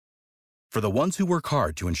For the ones who work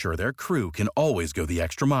hard to ensure their crew can always go the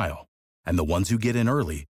extra mile, and the ones who get in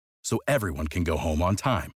early so everyone can go home on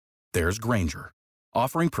time, there's Grainger,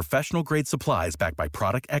 offering professional-grade supplies backed by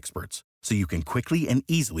product experts so you can quickly and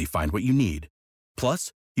easily find what you need.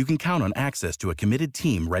 Plus, you can count on access to a committed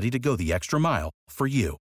team ready to go the extra mile for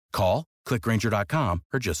you. Call, click Grainger.com,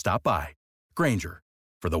 or just stop by. Grainger,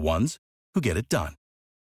 for the ones who get it done.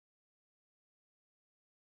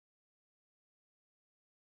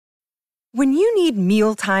 When you need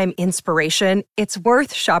mealtime inspiration, it's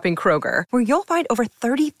worth shopping Kroger, where you'll find over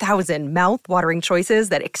 30,000 mouth-watering choices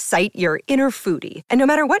that excite your inner foodie. And no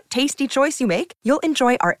matter what tasty choice you make, you'll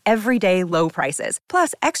enjoy our everyday low prices,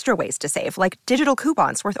 plus extra ways to save, like digital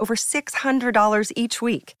coupons worth over $600 each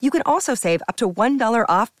week. You can also save up to $1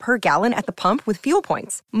 off per gallon at the pump with fuel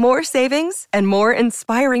points. More savings and more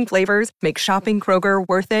inspiring flavors make shopping Kroger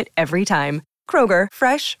worth it every time. Kroger,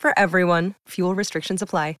 fresh for everyone. Fuel restrictions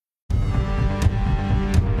apply.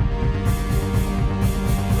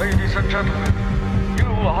 Ladies and gentlemen, you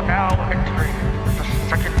are now entering the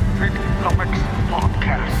Second Print Comics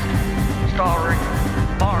Podcast, starring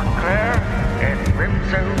Mark Claire and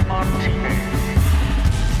Remzo Martinez.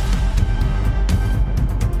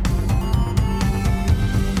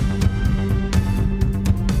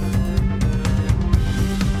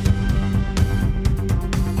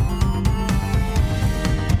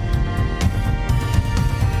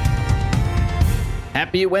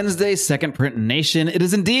 Happy Wednesday, Second Print Nation. It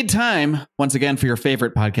is indeed time, once again, for your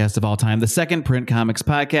favorite podcast of all time, the Second Print Comics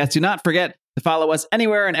Podcast. Do not forget to follow us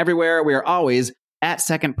anywhere and everywhere. We are always at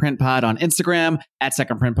Second Print Pod on Instagram, at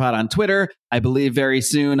Second Print Pod on Twitter. I believe very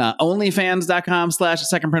soon,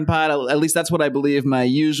 onlyfans.com/Second Print Pod. At least that's what I believe my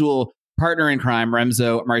usual partner in crime,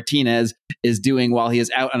 Remzo Martinez, is doing while he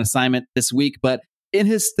is out on assignment this week. But in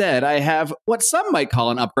his stead, I have what some might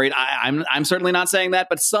call an upgrade. I'm certainly not saying that,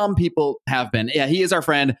 but some people have been. Yeah, he is our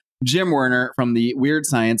friend, Jim Werner from the Weird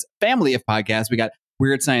Science family of podcasts. We got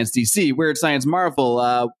Weird Science DC, Weird Science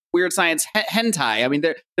Marvel, Weird Science Hentai. I mean,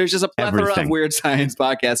 there's just a plethora of Weird Science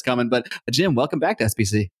podcasts coming. But Jim, welcome back to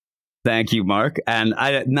SPC. Thank you, Mark. And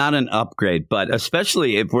not an upgrade, but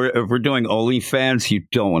especially if we're doing OnlyFans, you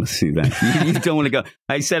don't want to see that. You don't want to go.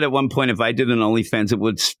 I said at one point, if I did an OnlyFans, it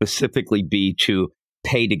would specifically be to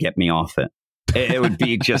pay to get me off it. It would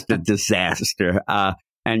be just a disaster.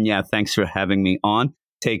 And yeah, thanks for having me on,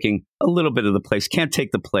 taking a little bit of the place. Can't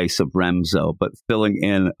take the place of Remzo, but filling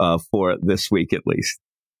in for this week at least.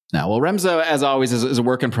 Now, well, Remzo, as always, is a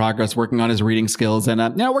work in progress, working on his reading skills, and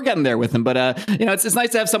we're getting there with him. But it's nice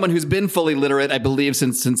to have someone who's been fully literate, I believe,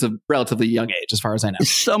 since a relatively young age, as far as I know.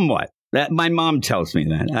 Somewhat. That my mom tells me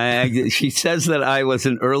that. She says that I was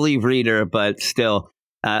an early reader, but still,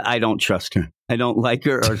 I don't trust her. I don't like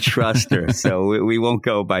her or trust her, so we won't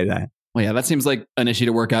go by that. Well, yeah, that seems like an issue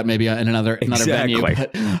to work out maybe in another venue.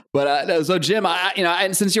 But so Jim,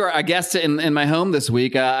 and since you're a guest in my home this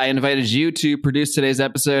week, I invited you to produce today's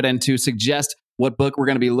episode and to suggest what book we're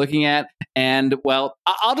going to be looking at. And well,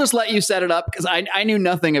 I'll just let you set it up because I knew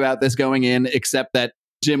nothing about this going in except that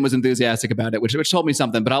Jim was enthusiastic about it, which told me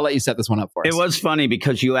something, but I'll let you set this one up for us. It was funny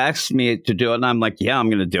because you asked me to do it, and I'm like, yeah,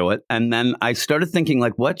 I'm going to do it. And then I started thinking,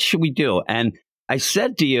 like, what should we do? And I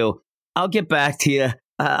said to you, I'll get back to you.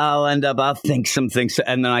 I'll think some things.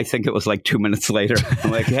 And then I think it was like 2 minutes later.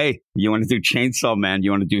 I'm like, hey, you want to do Chainsaw Man?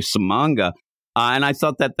 You want to do some manga? And I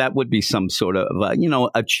thought that would be some sort of,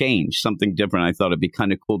 a change, something different. I thought it'd be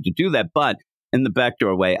kind of cool to do that. But in the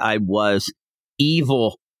backdoor way, I was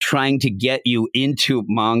evil trying to get you into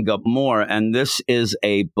manga more. And this is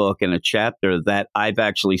a book and a chapter that I've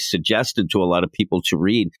actually suggested to a lot of people to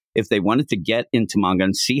read if they wanted to get into manga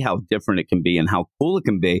and see how different it can be and how cool it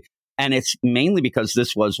can be. And it's mainly because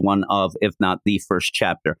this was one of, if not the first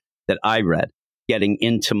chapter that I read getting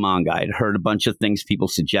into manga. I'd heard a bunch of things, people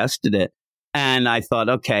suggested it. And I thought,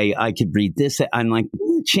 okay, I could read this. I'm like,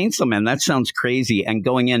 Chainsaw Man, that sounds crazy. And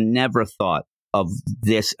going in, never thought of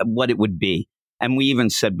this, what it would be. And we even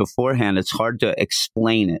said beforehand, it's hard to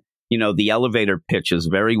explain it. The elevator pitch is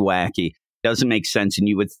very wacky, doesn't make sense. And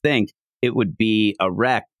you would think it would be a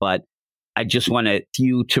wreck. But I just wanted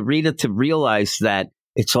you to read it to realize that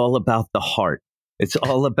it's all about the heart. It's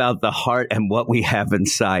all about the heart and what we have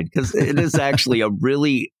inside, because it is actually a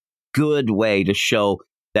really good way to show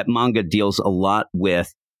that manga deals a lot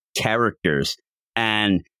with characters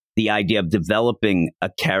and the idea of developing a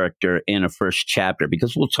character in a first chapter,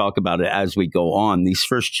 because we'll talk about it as we go on. These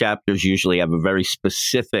first chapters usually have a very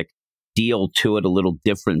specific deal to it, a little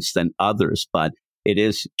different than others, but it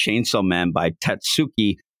is Chainsaw Man by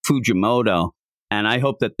Tatsuki Fujimoto. And I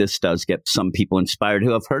hope that this does get some people inspired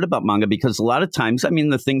who have heard about manga, because a lot of times,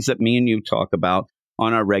 the things that me and you talk about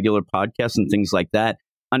on our regular podcasts and things like that.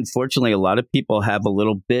 Unfortunately, a lot of people have a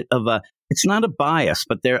little bit of it's not a bias,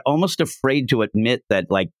 but they're almost afraid to admit that,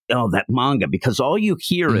 like, oh, that manga, because all you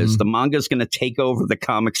hear is the manga is going to take over the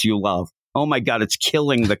comics you love. Oh my God, it's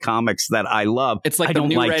killing the comics that I love. It's like the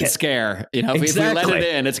new Red Scare. You know, if we let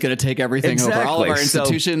it in, it's going to take everything over. All of our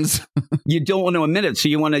institutions. So you don't want to admit it. So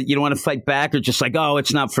you don't want to fight back or just like, oh,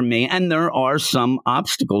 it's not for me. And there are some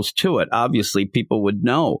obstacles to it. Obviously, people would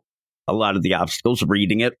know a lot of the obstacles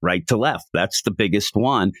reading it right to left. That's the biggest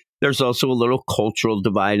one. There's also a little cultural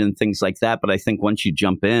divide and things like that. But I think once you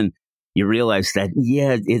jump in, you realize that,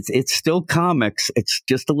 yeah, it's still comics. It's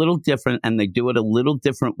just a little different, and they do it a little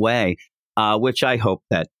different way. Which I hope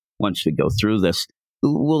that once we go through this,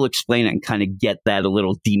 we'll explain it and kind of get that a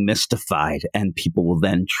little demystified, and people will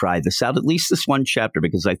then try this out, at least this one chapter,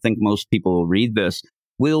 because I think most people who read this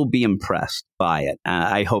will be impressed by it.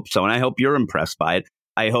 I hope so. And I hope you're impressed by it.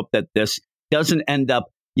 I hope that this doesn't end up,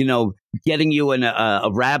 getting you in a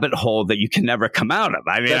rabbit hole that you can never come out of.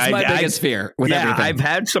 I mean, that's my biggest fear with everything. I've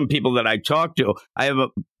had some people that I talk to. I have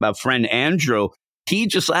a friend, Andrew. He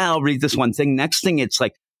just, I'll read this one thing. Next thing, it's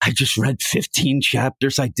like, I just read 15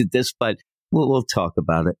 chapters. I did this, but we'll talk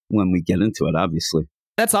about it when we get into it, obviously.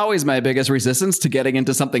 That's always my biggest resistance to getting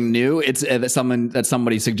into something new. It's that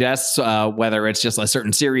somebody suggests, whether it's just a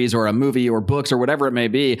certain series or a movie or books or whatever it may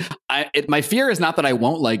be. My fear is not that I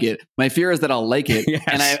won't like it. My fear is that I'll like it. Yes.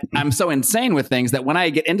 And I'm so insane with things that when I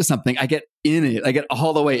get into something, I get in it. I get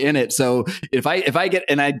all the way in it. So if I get,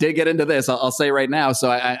 and I did get into this, I'll say right now.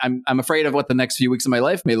 So I'm afraid of what the next few weeks of my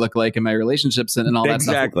life may look like in my relationships and all that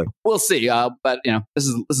exactly. stuff. We'll see. But this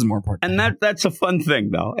is more important. And that's a fun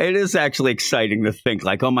thing, though. It is actually exciting to think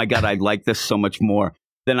like, oh my God, I like this so much more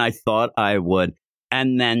than I thought I would.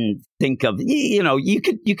 And then think of, you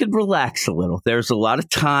could relax a little. There's a lot of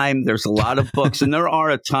time. There's a lot of books, and there are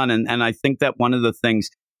a ton. And I think that one of the things,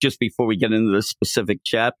 just before we get into the specific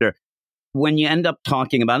chapter, when you end up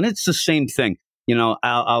talking about, and it's the same thing,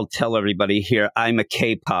 I'll tell everybody here, I'm a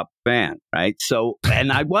K-pop fan, right? So,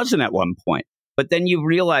 and I wasn't at one point. But then you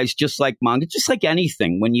realize, just like manga, just like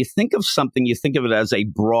anything, when you think of something, you think of it as a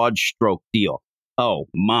broad stroke deal. Oh,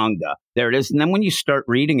 manga, there it is. And then when you start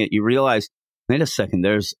reading it, you realize, wait a second,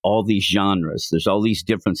 there's all these genres, there's all these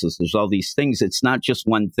differences, there's all these things. It's not just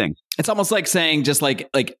one thing. It's almost like saying just like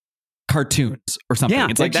cartoons or something. Yeah,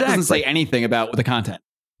 it's like exactly. That doesn't say anything about the content.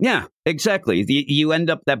 Yeah, exactly. You end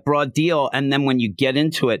up that broad deal. And then when you get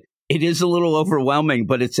into it, it is a little overwhelming,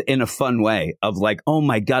 but it's in a fun way of like, oh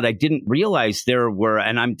my God, I didn't realize there were,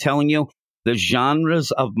 and I'm telling you, the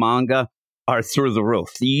genres of manga are through the roof.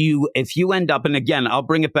 If you end up, and again, I'll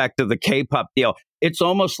bring it back to the K-pop deal. It's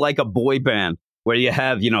almost like a boy band where you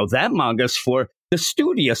have, that manga's for the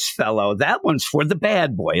studious fellow. That one's for the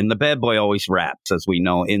bad boy. And the bad boy always raps, as we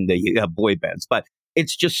know in the boy bands. But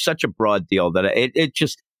it's just such a broad deal that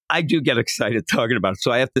I do get excited talking about it.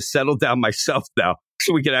 So I have to settle down myself now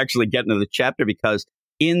so we can actually get into the chapter, because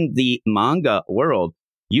in the manga world,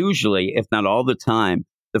 usually, if not all the time,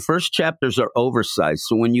 the first chapters are oversized.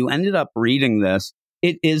 So when you ended up reading this,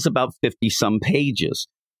 it is about 50 some pages.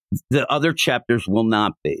 The other chapters will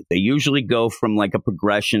not be. They usually go from like a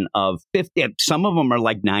progression of 50. Some of them are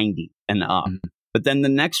like 90 and up. Mm-hmm. But then the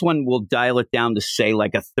next one will dial it down to say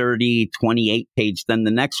like a 30, 28 page. Then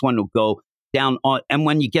the next one will go down on. And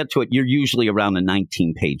when you get to it, you're usually around a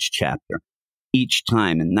 19 page chapter each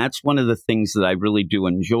time. And that's one of the things that I really do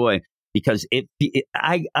enjoy, because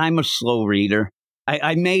I'm a slow reader.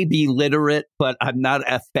 I may be literate, but I'm not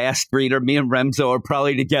a fast reader. Me and Remzo are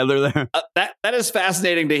probably together there. That is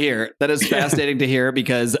fascinating to hear. That is fascinating to hear,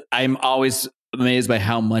 because I'm always amazed by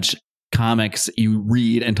how much comics you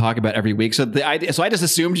read and talk about every week. So I just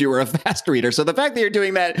assumed you were a fast reader. So the fact that you're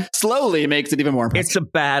doing that slowly makes it even more impressive. It's a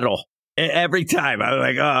battle every time. I'm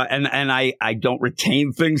like, and I don't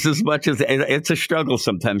retain things as much as it's a struggle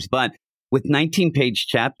sometimes. But with 19 page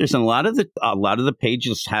chapters, and a lot of the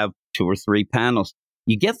pages have 2 or 3 panels,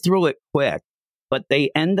 you get through it quick, but they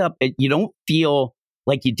end up, you don't feel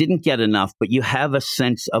like you didn't get enough, but you have a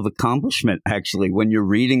sense of accomplishment actually when you're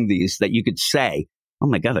reading these, that you could say, oh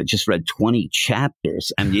my God, I just read 20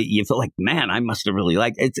 chapters. And you feel like, man, I must have really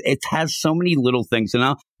liked it. It has so many little things. And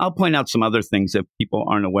I'll point out some other things that people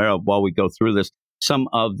aren't aware of while we go through this, some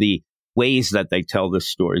of the ways that they tell the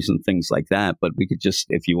stories and things like that. But we could just,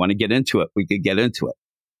 if you want to get into it, we could get into it.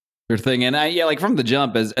 Thing. And like from the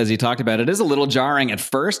jump, as you talked about, it is a little jarring at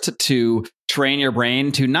first to train your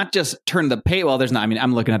brain to not just turn the page. Well, there's not,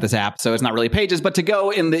 I'm looking at this app, so it's not really pages, but to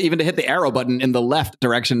go even to hit the arrow button in the left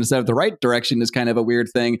direction instead of the right direction is kind of a weird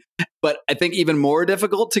thing. But I think even more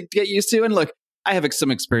difficult to get used to. And look, I have some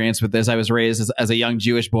experience with this. I was raised as a young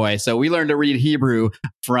Jewish boy, so we learned to read Hebrew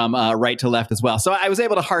from right to left as well. So I was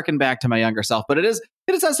able to harken back to my younger self, but it does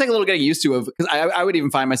take a little getting used to, because I would even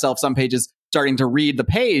find myself some pages starting to read the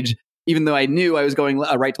page, even though I knew I was going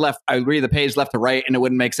right to left. I would read the page left to right, and it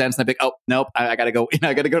wouldn't make sense. And I'd be like, oh nope, I got to go.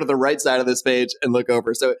 I got to go to the right side of this page and look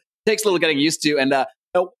over. So it takes a little getting used to. And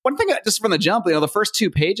one thing, just from the jump, the first 2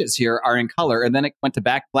 pages here are in color, and then it went to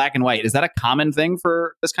black and white. Is that a common thing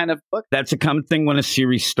for this kind of book? That's a common thing when a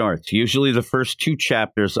series starts. Usually the first 2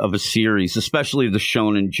 chapters of a series, especially the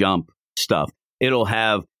Shonen Jump stuff, it'll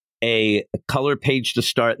have a color page to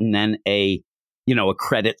start, and then a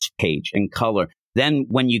credits page in color. Then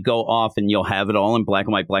when you go off, and you'll have it all in black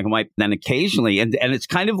and white, then occasionally, and it's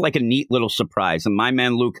kind of like a neat little surprise. And my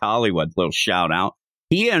man Luke Hollywood, little shout out,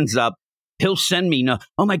 he'll send me,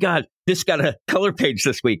 oh my God, this got a color page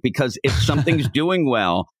this week, because if something's doing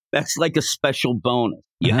well, that's like a special bonus.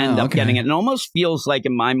 You end up getting it. It almost feels like,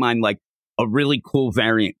 in my mind, like a really cool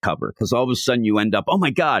variant cover, because all of a sudden you end up, oh my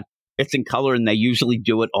God, it's in color, and they usually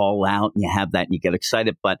do it all out, and you have that and you get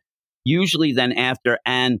excited. But usually then after,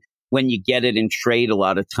 and when you get it in trade, a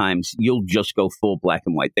lot of times you'll just go full black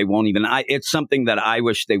and white. They won't even, it's something that I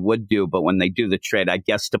wish they would do, but when they do the trade, I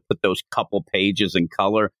guess to put those couple pages in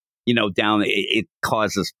color, down, it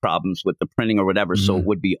causes problems with the printing or whatever. So it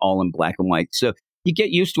would be all in black and white. So you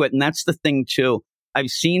get used to it. And that's the thing too. I've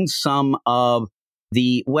seen some of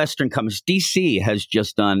the Western comics. DC has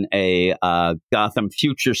just done a Gotham,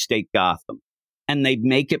 Future State Gotham, and they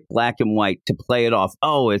make it black and white to play it off.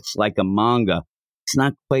 Oh, it's like a manga. It's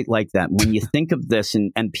not quite like that. When you think of this,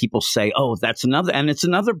 and people say, oh, that's another, and it's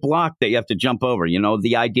another block that you have to jump over,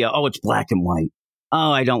 the idea, oh, it's black and white.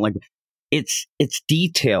 Oh, I don't like it. It's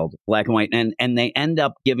detailed black and white, and they end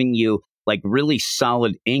up giving you like really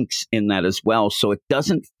solid inks in that as well. So it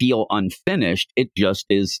doesn't feel unfinished. It just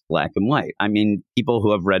is black and white. I mean, people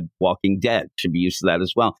who have read Walking Dead should be used to that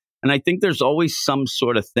as well. And I think there's always some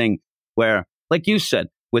sort of thing where, like you said,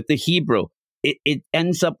 with the Hebrew, it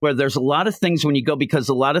ends up where there's a lot of things when you go, because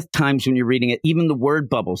a lot of times when you're reading it, even the word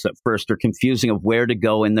bubbles at first are confusing of where to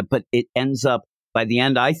go but it ends up by the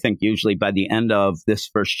end, I think usually by the end of this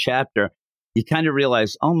first chapter, you kind of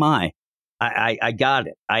realize, oh my, I got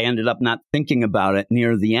it. I ended up not thinking about it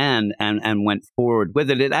near the end and went forward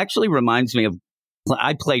with it. It actually reminds me of,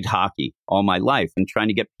 I played hockey all my life, and trying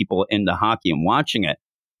to get people into hockey and watching it,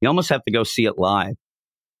 you almost have to go see it live.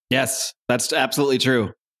 Yes, that's absolutely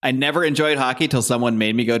true. I never enjoyed hockey till someone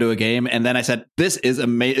made me go to a game, and then I said, this is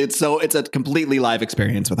amazing. It's a completely live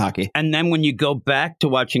experience with hockey. And then when you go back to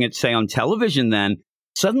watching it, say, on television, then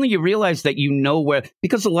suddenly you realize that where,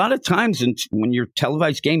 because a lot of times when you're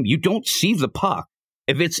televised game, you don't see the puck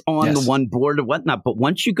if it's on the one board or whatnot. But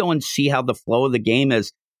once you go and see how the flow of the game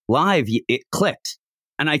is live, it clicks.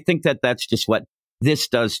 And I think that's just what this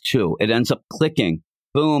does too. It ends up clicking.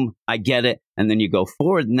 Boom, I get it. And then you go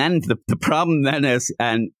forward. And then the problem then is,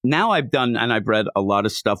 and now I've read a lot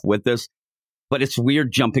of stuff with this, but it's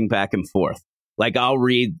weird jumping back and forth. Like I'll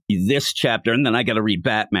read this chapter and then I got to read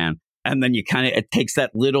Batman. And then it takes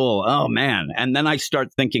that little, oh man. And then I start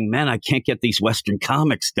thinking, man, I can't get these Western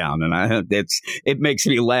comics down. And it makes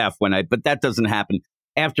me laugh but that doesn't happen.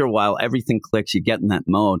 After a while, everything clicks. You get in that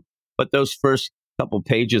mode. But those first couple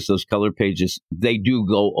pages, those color pages, they do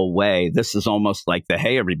go away. This is almost like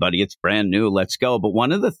hey, everybody, it's brand new. Let's go. But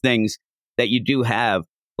one of the things that you do have,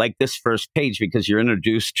 like this first page, because you're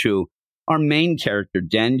introduced to our main character,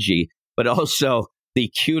 Denji, but also the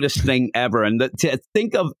cutest thing ever. And to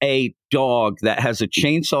think of a dog that has a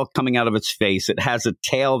chainsaw coming out of its face, it has a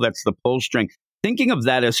tail that's the pull string. Thinking of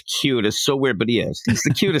that as cute is so weird, but he is. He's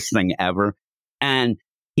the cutest thing ever. And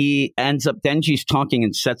he ends up, Denji's talking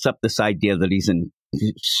and sets up this idea that he's in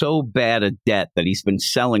so bad a debt that he's been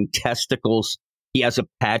selling testicles. He has a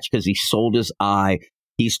patch because he sold his eye.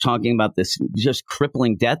 He's talking about this just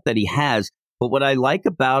crippling debt that he has. But what I like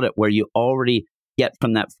about it, where you already get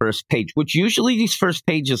from that first page, which usually these first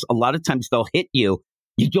pages, a lot of times they'll hit you.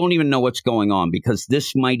 You don't even know what's going on, because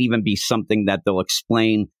this might even be something that they'll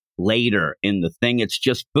explain later in the thing. It's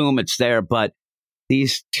just boom, it's there. But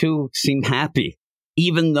these two seem happy,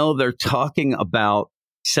 even though they're talking about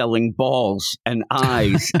selling balls and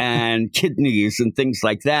eyes and kidneys and things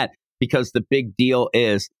like that, because the big deal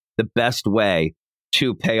is the best way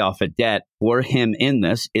to pay off a debt for him in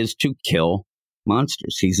this is to kill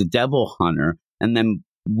monsters. He's a devil hunter. And then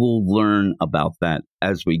we'll learn about that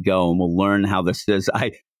as we go, and we'll learn how this is.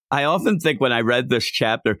 I often think when I read this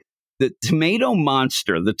chapter, the tomato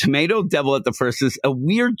monster, the tomato devil at the first, is a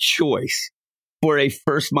weird choice for a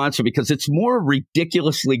first monster, because it's more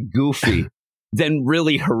ridiculously goofy than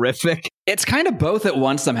really horrific. It's kind of both at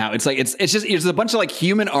once somehow. It's like it's a bunch of like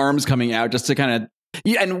human arms coming out just to kind of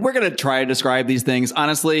and we're gonna try to describe these things.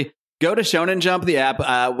 Honestly, go to Shonen Jump, the app.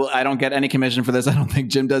 I don't get any commission for this. I don't think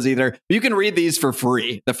Jim does either. You can read these for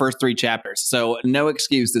free, the first 3 chapters. So no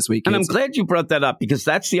excuse this week. And I'm glad you brought that up because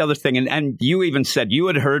that's the other thing. And you even said you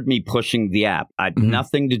had heard me pushing the app. I had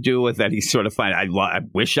nothing to do with any sort of fine. I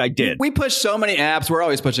wish I did. We push so many apps. We're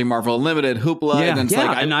always pushing Marvel Unlimited, Hoopla. And it's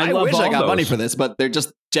like, I love wish I got those. money for this, but they're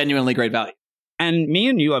just genuinely great value. And me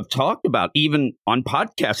and you have talked about, even on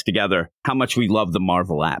podcasts together, how much we love the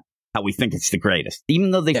Marvel app. How we think it's the greatest,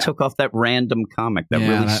 even though they took off that random comic that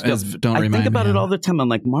really still. I think about it all the time. I'm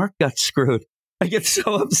like, Mark got screwed. I get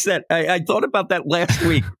so upset. I thought about that last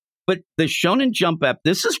week. But the Shonen Jump app,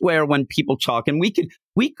 this is where when people talk, and we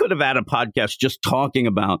could have had a podcast just talking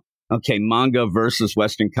about, okay, manga versus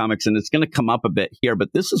Western comics, and it's going to come up a bit here.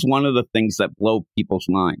 But this is one of the things that blow people's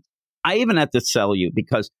minds. I even had to sell you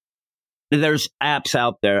because there's apps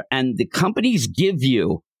out there, and the companies give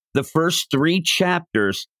you the first 3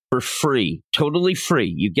 chapters for free, totally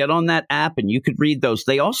free. You get on that app and you could read those.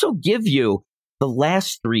 They also give you the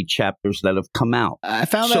last 3 chapters that have come out. I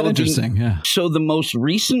found that interesting. So the most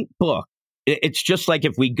recent book, it's just like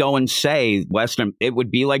if we go and say Western, it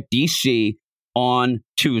would be like DC on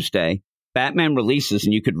Tuesday. Batman releases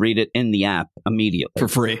and you could read it in the app immediately. For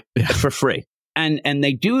free. For free. And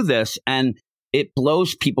they do this and it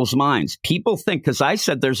blows people's minds. People think, because I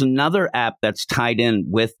said there's another app that's tied in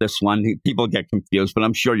with this one. People get confused, but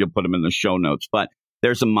I'm sure you'll put them in the show notes. But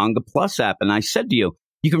there's a Manga Plus app. And I said to you,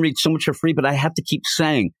 you can read so much for free, but I have to keep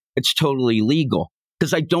saying it's totally legal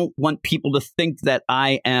because I don't want people to think that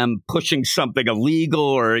I am pushing something illegal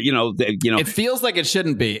or, It feels like it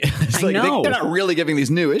shouldn't be. It's I know. They're not really giving these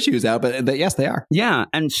new issues out, but yes, they are. Yeah.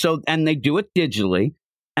 And they do it digitally.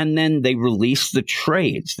 And then they release the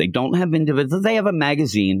trades. They don't have individual. They have a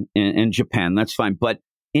magazine in Japan. That's fine. But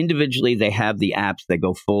individually, they have the apps. They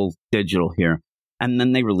go full digital here. And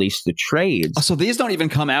then they release the trades. Oh, so these don't even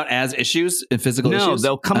come out as issues, physical issues? No,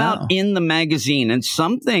 they'll come out in the magazine. And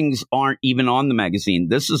some things aren't even on the magazine.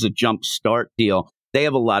 This is a Jump Start deal. They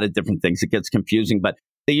have a lot of different things. It gets confusing. But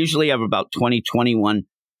they usually have about 20, 21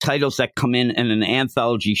 titles that come in an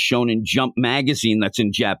anthology Shonen Jump magazine that's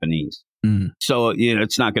in Japanese. So,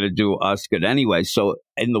 it's not going to do us good anyway. So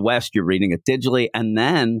in the West, you're reading it digitally and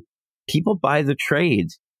then people buy the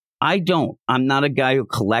trades. I don't. I'm not a guy who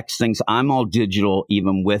collects things. I'm all digital,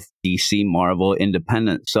 even with DC, Marvel,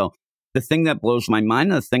 independent. So the thing that blows my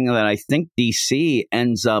mind, the thing that I think DC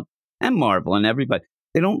ends up, and Marvel and everybody,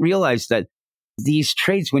 they don't realize that these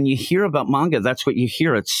trades, when you hear about manga, that's what you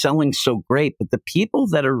hear. It's selling so great. But the people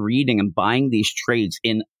that are reading and buying these trades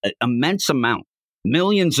in an immense amount,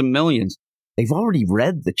 millions and millions, they've already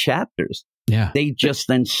read the chapters. Yeah. They just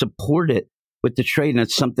then support it with the trade. And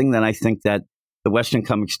it's something that I think that the Western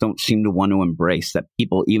comics don't seem to want to embrace, that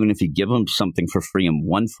people, even if you give them something for free in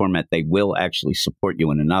one format, they will actually support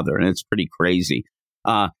you in another. And it's pretty crazy.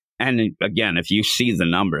 And again, if you see the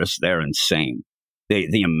numbers, they're insane.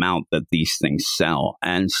 The amount that these things sell.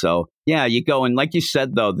 And so, yeah, you go. And like you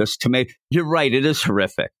said, though, this tomato, you're right. It is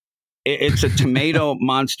horrific. It's a tomato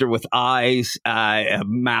monster with eyes, a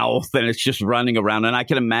mouth, and it's just running around. And I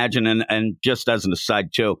can imagine, and just as an aside,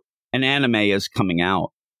 too, an anime is coming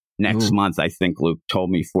out next month, I think Luke told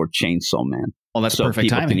me, for Chainsaw Man. Well, that's so perfect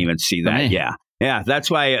people timing. Can even see that. Yeah. That's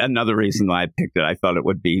why another reason why I picked it. I thought it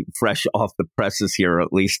would be fresh off the presses here, or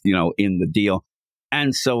at least, in the deal.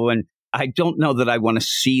 And so when I don't know that I want to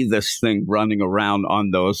see this thing running around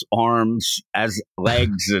on those arms as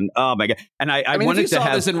legs, and oh my God. And I mean, wanted if you to saw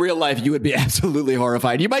have this in real life, you would be absolutely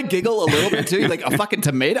horrified. You might giggle a little bit too. You're like, a fucking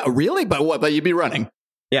tomato? Really? But what? But you'd be running.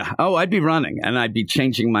 Yeah. Oh, I'd be running and I'd be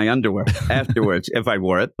changing my underwear afterwards if I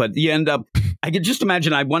wore it. But you end up, I could just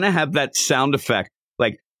imagine, I want to have that sound effect,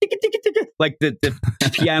 like, like the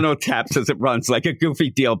piano taps as it runs, like a goofy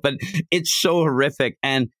deal. But it's so horrific.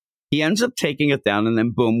 And he ends up taking it down, and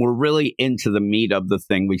then boom, we're really into the meat of the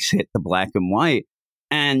thing. We hit the black and white,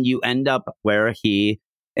 and you end up where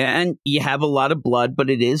and you have a lot of blood, but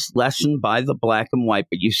it is lessened by the black and white,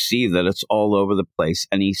 but you see that it's all over the place.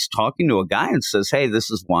 And he's talking to a guy and says, hey, this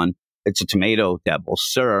is one. It's a tomato devil.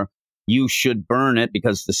 Sir, you should burn it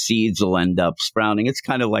because the seeds will end up sprouting. It's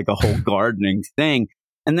kind of like a whole gardening thing.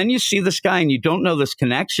 And then you see this guy and you don't know this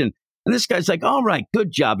connection. And this guy's like, all right,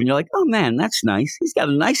 good job. And you're like, oh, man, that's nice. He's got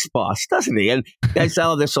a nice boss, doesn't he? And the guy says,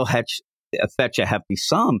 oh, this will fetch a hefty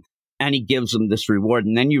sum. And he gives him this reward.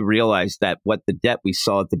 And then you realize that what the debt we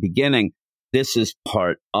saw at the beginning, this is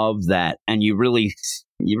part of that. And you really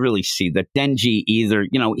see that Denji either,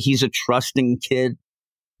 he's a trusting kid.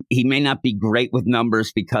 he may not be great with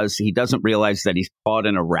numbers because he doesn't realize that he's caught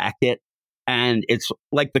in a racket. And it's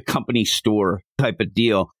like the company store type of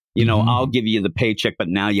deal. You know, I'll give you the paycheck, but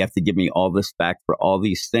now you have to give me all this back for all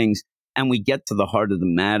these things. And we get to the heart of the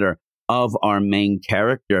matter of our main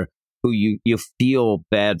character, who you feel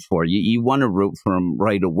bad for. You want to root for him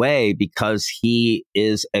right away because he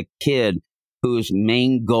is a kid whose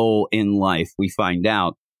main goal in life, we find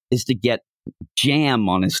out, is to get jam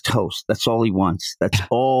on his toast. That's all he wants. That's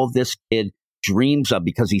all this kid dreams of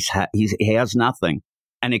because he has nothing.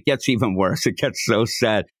 And it gets even worse. It gets so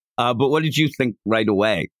sad. But what did you think right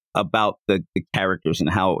away about the characters and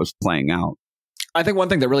how it was playing out? I think one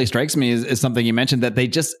thing that really strikes me is something you mentioned, that they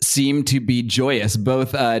just seem to be joyous,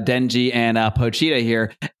 both Denji and Pochita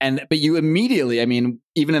here. But you immediately, I mean,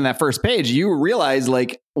 even in that first page, you realize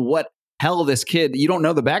like what hell this kid, you don't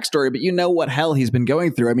know the backstory, but you know what hell he's been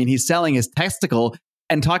going through. I mean, he's selling his testicle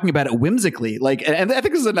and talking about it whimsically. Like, and I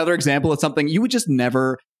think this is another example of something you would just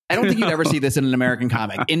never, I don't think you'd ever see this in an American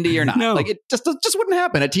comic, indie or not. No. Like, it just wouldn't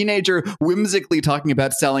happen. A teenager whimsically talking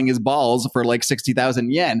about selling his balls for like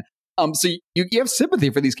 60,000 yen. So you have sympathy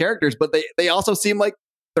for these characters, but they also seem like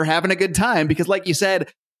they're having a good time because, like you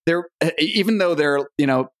said, they're, even though they're, you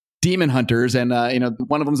know, demon hunters and, you know,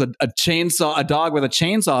 one of them's a chainsaw, a dog with a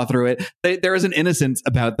chainsaw through it. There is an innocence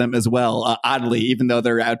about them as well, oddly, even though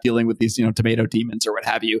they're out dealing with these, you know, tomato demons or what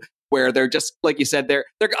have you, where they're just, like you said, they're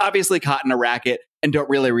obviously caught in a racket and don't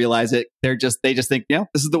really realize it. They just think, you know,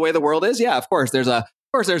 this is the way the world is. Yeah, of course, there's a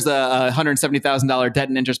 $170,000 debt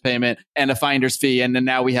and interest payment and a finder's fee. And then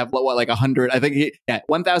now we have like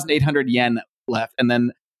 1,800 yen left. And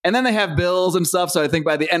then they have bills and stuff. So I think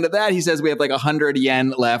by the end of that, he says we have like 100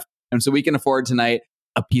 yen left. And so we can afford tonight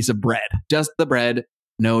a piece of bread, just the bread,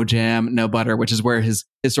 no jam, no butter, which is where his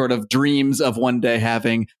sort of dreams of one day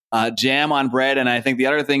having jam on bread. And I think the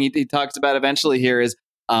other thing he talks about eventually here is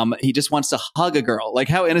he just wants to hug a girl. Like,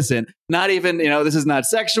 how innocent, not even, you know, this is not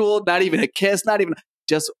sexual, not even a kiss, not even,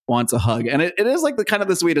 just wants a hug. And it is like the kind of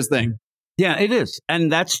the sweetest thing. Yeah, it is. And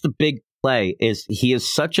that's the big play, is he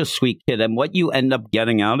is such a sweet kid. And what you end up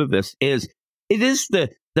getting out of this is it is the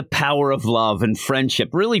power of love and friendship,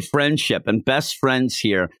 really friendship and best friends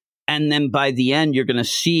here. And then by the end, you're going to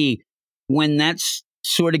see when that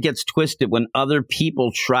sort of gets twisted, when other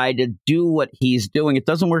people try to do what he's doing, it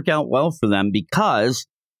doesn't work out well for them because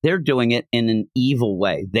they're doing it in an evil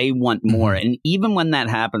way. They want more. And even when that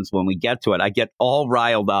happens, when we get to it, I get all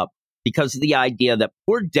riled up because of the idea that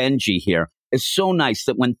poor Denji here is so nice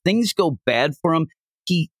that when things go bad for him,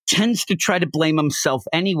 he tends to try to blame himself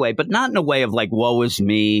anyway, but not in a way of like, woe is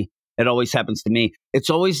me. It always happens to me. It's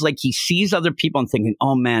always like he sees other people and thinking,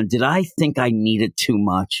 oh man, did I think I needed too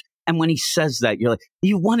much? And when he says that, you're like,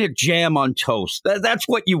 you wanted jam on toast. That's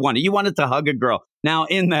what you wanted. You wanted to hug a girl. Now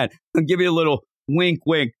in that, I'll give you a little wink,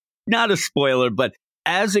 wink. Not a spoiler, but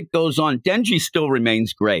as it goes on, Denji still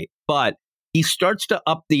remains great, but he starts to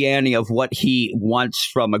up the ante of what he wants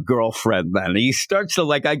from a girlfriend. Then he starts to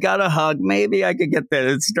like, I got a hug. Maybe I could get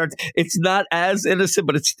that. It's not as innocent,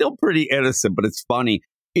 but it's still pretty innocent, but it's funny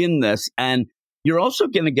in this. And you're also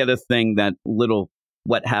going to get a thing that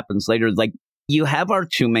what happens later. Like, you have our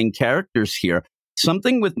two main characters here.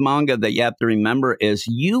 Something with manga that you have to remember is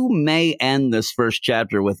you may end this first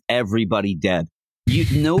chapter with everybody dead.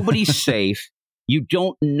 Nobody's safe. You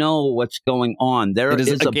don't know what's going on. There is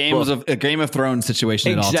a Game of Thrones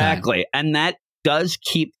situation. Exactly. And that does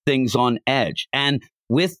keep things on edge. And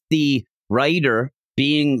with the writer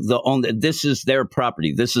being this is their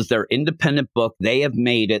property. This is their independent book. They have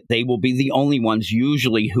made it. They will be the only ones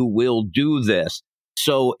usually who will do this.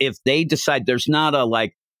 So if they decide, there's not a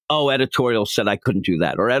like, oh, editorial said I couldn't do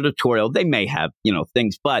that, or editorial, they may have,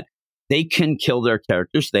 things, but they can kill their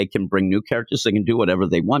characters. They can bring new characters. They can do whatever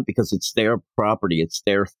they want because it's their property. It's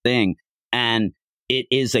their thing. And it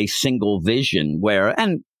is a single vision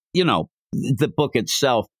the book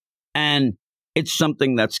itself. And it's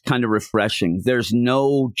something that's kind of refreshing. There's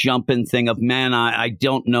no jumping thing of, man, I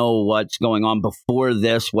don't know what's going on before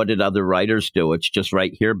this. What did other writers do? It's just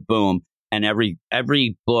right here, boom. And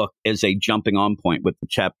every book is a jumping on point with the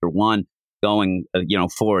chapter one going,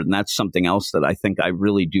 forward. And that's something else that I think I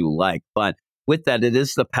really do like. But with that, it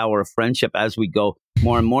is the power of friendship as we go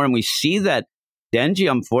more and more. And we see that Denji,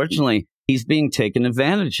 unfortunately, he's being taken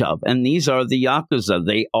advantage of. And these are the Yakuza.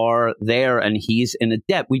 They are there and he's in a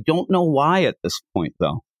debt. We don't know why at this point,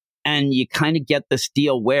 though. And you kind of get this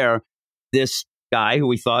deal where this guy who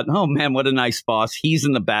we thought, oh, man, what a nice boss. He's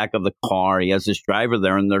in the back of the car. He has this driver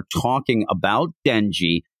there and they're talking about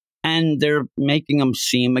Denji. And they're making him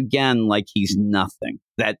seem, again, like he's nothing,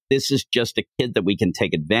 that this is just a kid that we can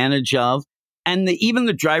take advantage of. And even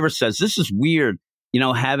the driver says, this is weird.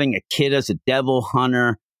 having a kid as a devil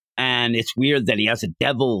hunter. And it's weird that he has a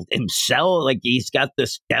devil himself. Like he's got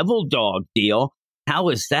this devil dog deal. How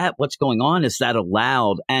is that? What's going on? Is that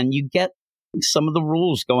allowed? And you get some of the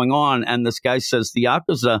rules going on. And this guy says the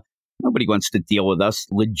Yakuza, nobody wants to deal with us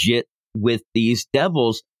legit with these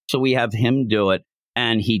devils. So we have him do it.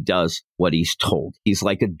 And he does what he's told. He's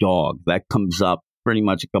like a dog. That comes up pretty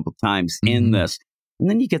much a couple times in this. And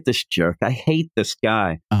then you get this jerk. I hate this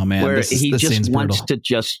guy. Oh, man. Where this he just wants brutal. to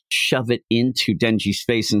just shove it into Denji's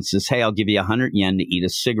face and says, hey, I'll give you 100 yen to eat a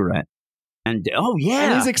cigarette. And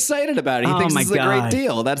and he's excited about it. He thinks it's a great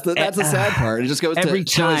deal. That's the sad part. It just goes to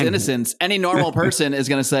show his innocence. Any normal person is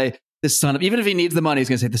going to say, this son of, even if he needs the money, he's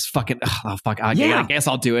going to say, this fucking, I guess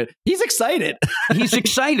I'll do it. He's excited. He's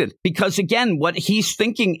excited because, again, what he's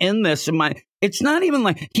thinking in this, it's not even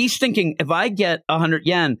like he's thinking, if I get 100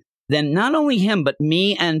 yen, then not only him, but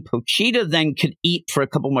me and Pochita then could eat for a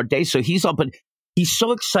couple more days. So he's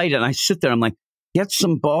so excited. And I sit there, I'm like, get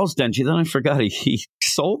some balls, Denji. Then I forgot he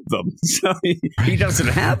sold them. So he doesn't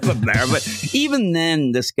have them there. But even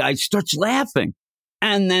then, this guy starts laughing.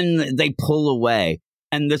 And then they pull away.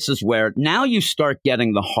 And this is where now you start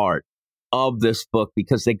getting the heart of this book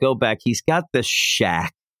because they go back. He's got this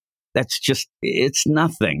shack that's just, it's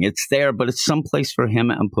nothing. It's there, but it's someplace for him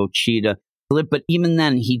and Pochita. But even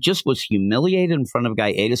then, he just was humiliated in front of a guy,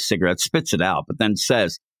 ate a cigarette, spits it out, but then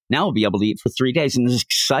says, now we'll be able to eat for 3 days. And is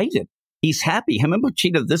excited. He's happy. Him and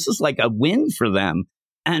Pochita, this is like a win for them.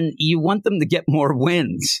 And you want them to get more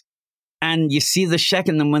wins. And you see the check.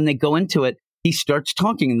 And then when they go into it, he starts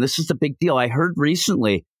talking. And this is the big deal I heard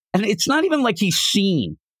recently. And it's not even like he's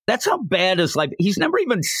seen. That's how bad his life. He's never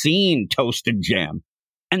even seen Toasted Jam.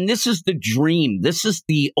 And this is the dream. This is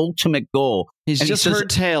the ultimate goal. He's just heard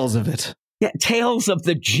tales of it. Yeah, tales of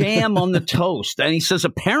the jam on the toast. And he says,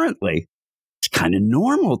 apparently, it's kind of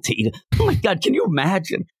normal to eat it. Oh, my God, can you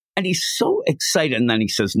imagine? And he's so excited. And then he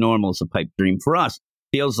says, normal is a pipe dream for us.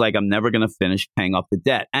 Feels like I'm never going to finish paying off the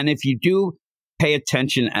debt. And if you do pay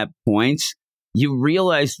attention at points, you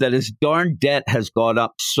realize that his darn debt has gone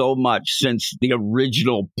up so much since the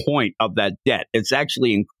original point of that debt. It's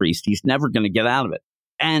actually increased. He's never going to get out of it.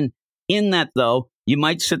 And in that, though, you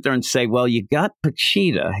might sit there and say, well, you got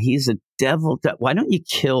Pochita. He's a devil. Why don't you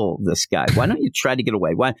kill this guy? Why don't you try to get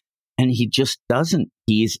away? Why? And he just doesn't.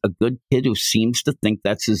 He's a good kid who seems to think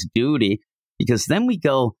that's his duty, because then we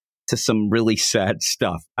go to some really sad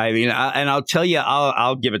stuff. I mean, and I'll tell you,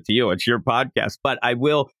 I'll give it to you. It's your podcast. But I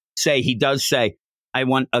will say, he does say, I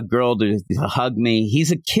want a girl to hug me.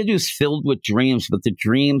 He's a kid who's filled with dreams, but the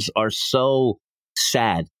dreams are so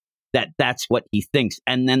sad that that's what he thinks.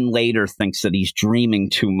 And then later thinks that he's dreaming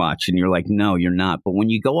too much. And you're like, no, you're not. But when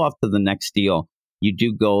you go off to the next deal, you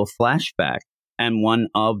do go a flashback. And one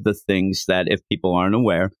of the things that, if people aren't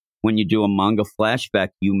aware, when you do a manga flashback,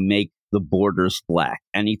 you make the borders black.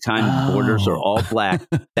 Anytime the borders are all black,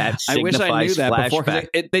 that signifies I wish I knew that flashback.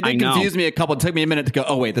 before. They did confuse me a couple. It took me a minute to go,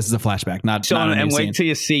 oh, wait, this is a flashback, not a new and wait scene. till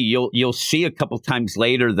you see. You'll see a couple times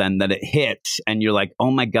later then that it hits, and you're like,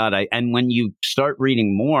 oh my God. And when you start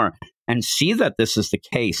reading more and see that this is the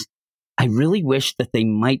case, I really wish that they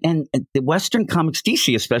might, and the Western comics,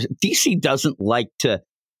 DC especially, DC doesn't like to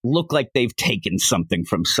look like they've taken something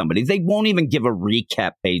from somebody. They won't even give a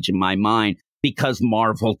recap page in my mind, because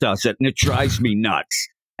Marvel does it, and it drives me nuts.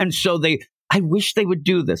 And so I wish they would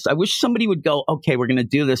do this. I wish somebody would go, okay, we're going to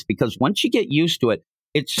do this, because once you get used to it,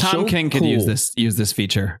 it's Tom King cool. could use this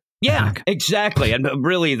feature. Yeah, exactly. And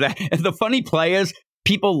really, the funny play is,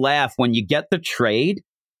 people laugh when you get the trade.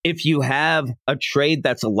 If you have a trade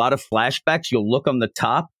that's a lot of flashbacks, you'll look on the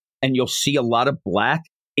top and you'll see a lot of black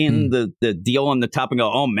in the deal on the top and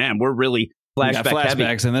go, oh man, we're really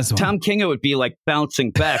flashbacks in this one. Tom King would be like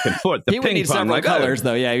bouncing back and forth. The he would need several colors,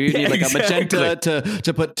 though. Yeah, you need like a magenta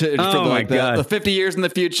to put for the 50 years in the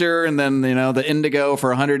future, and then the indigo for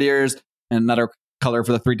 100 years, and another color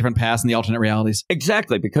for the 3 different paths and the alternate realities.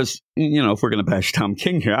 Exactly, because if we're going to bash Tom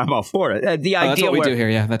King here, I'm all for it. The idea that's what we do here.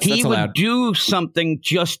 Yeah, that's he allowed. Would do something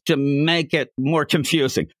just to make it more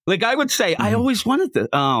confusing. Like I would say, I always wanted to.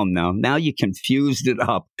 Oh no, now you confused it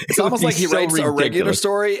up. It's almost like he writes a regular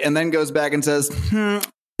story and then goes back and says,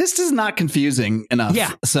 this is not confusing enough.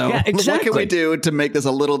 Yeah. So exactly. What can we do to make this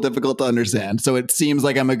a little difficult to understand, so it seems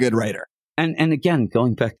like I'm a good writer? And again,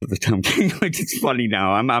 going back to the Tom King, like it's funny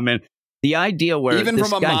now. I'm in. The idea where even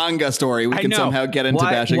from a manga story, we can somehow get into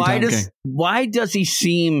bashing Tom King. Why does he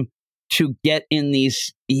seem to get in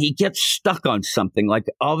these? He gets stuck on something. Like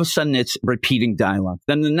all of a sudden, it's repeating dialogue.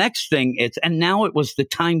 Then the next thing, and now it was the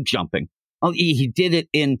time jumping. Oh, he did it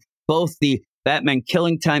in both the Batman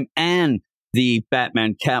Killing Time and the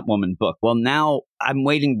Batman Catwoman book. Well, now I'm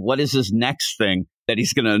waiting. What is his next thing that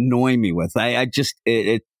he's going to annoy me with. I just,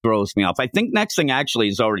 it throws me off. I think next thing actually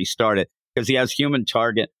has already started because he has Human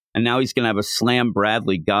Target. And now he's going to have a Slam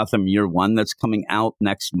Bradley Gotham Year One that's coming out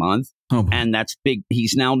next month. Oh, and that's big.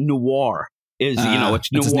 He's now Noir. It's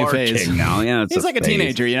Noir King now. Yeah, he's like a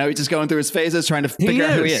teenager, he's just going through his phases, trying to figure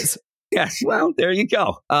out who he is. Yes, well, there you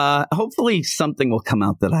go. Hopefully something will come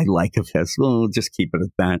out that I like of his. We'll just keep it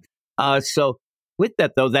at that. So with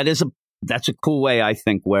that, though, that's a cool way, I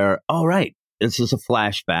think, where, all right, this is a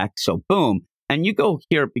flashback. So boom. And you go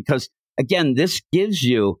here because, again, this gives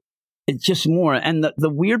you it's just more. And the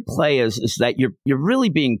weird play is that you're really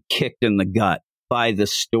being kicked in the gut by the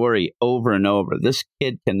story over and over. This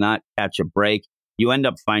kid cannot catch a break. You end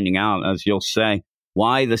up finding out, as you'll say,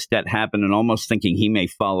 why this debt happened and almost thinking he may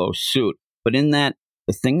follow suit. But in that,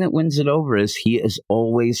 the thing that wins it over is he is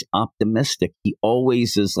always optimistic. He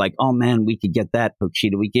always is like, oh man, we could get that,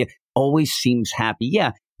 Pochita. Always seems happy.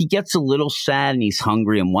 Yeah, he gets a little sad and he's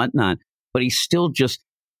hungry and whatnot, but he's still just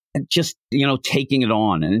taking it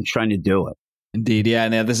on and trying to do it. Indeed. Yeah.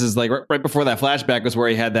 And this is like right before that flashback was where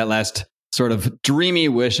he had that last sort of dreamy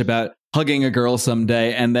wish about hugging a girl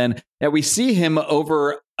someday. And then we see him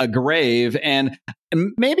over a grave. And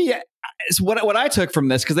maybe it's what I took from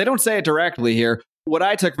this, because they don't say it directly here. What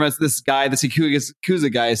I took from this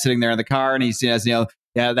Yakuza guy is sitting there in the car and he says,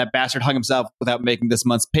 that bastard hung himself without making this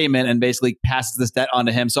month's payment and basically passes this debt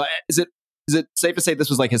onto him. So is it safe to say this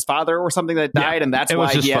was like his father or something that died, and that's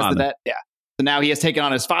why he has the debt? Yeah. So now he has taken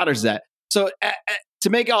on his father's debt. So to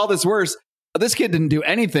make all this worse, this kid didn't do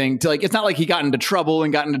anything to it's not like he got into trouble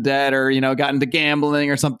and got into debt or, got into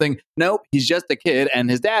gambling or something. Nope. He's just a kid. And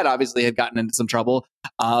his dad obviously had gotten into some trouble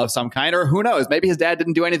of some kind, or who knows, maybe his dad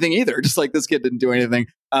didn't do anything either. Just like this kid didn't do anything.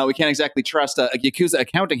 We can't exactly trust a Yakuza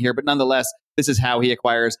accounting here, but nonetheless, this is how he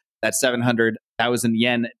acquires that 700,000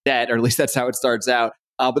 yen debt, or at least that's how it starts out.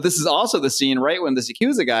 But this is also the scene right when this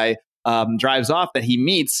Yakuza guy drives off that he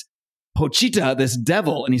meets Pochita, this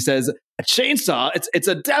devil, and he says, a chainsaw, it's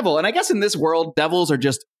a devil. And I guess in this world, devils are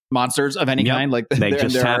just monsters of any kind. Like they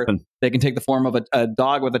just happen. They can take the form of a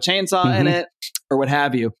dog with a chainsaw in it or what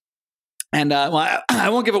have you. And I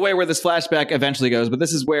won't give away where this flashback eventually goes, but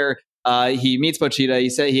this is where he meets Pochita.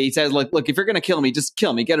 He says, look, if you're going to kill me, just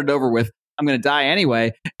kill me. Get it over with. I'm going to die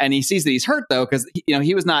anyway. And he sees that he's hurt, though, because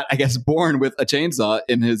he was not, I guess, born with a chainsaw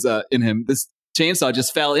in him. This chainsaw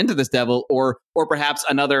just fell into this devil, or perhaps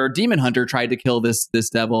another demon hunter tried to kill this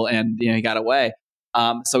devil, and he got away.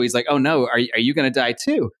 So he's like, "Oh no, are you going to die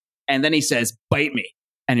too?" And then he says, "Bite me."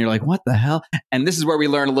 And you're like, "What the hell?" And this is where we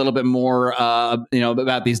learn a little bit more,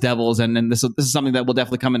 about these devils, and this is something that will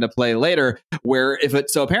definitely come into play later. Where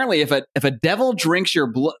apparently if a devil drinks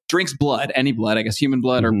blood, any blood, I guess human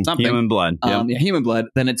blood or something, human blood, human blood,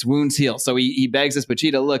 then its wounds heal. So he begs this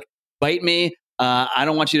Pochita, "Look, bite me. I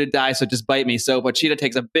don't want you to die, so just bite me." So Pochita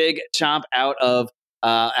takes a big chomp out of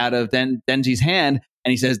Denji's hand,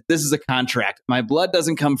 and he says, "This is a contract. My blood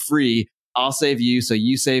doesn't come free. I'll save you, so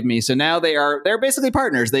you save me." So now they're basically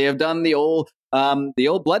partners. They have done the old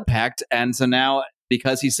blood pact, and so now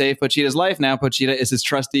because he saved Pochita's life, now Pochita is his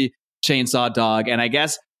trusty chainsaw dog. And I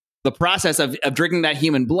guess the process of drinking that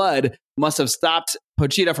human blood must have stopped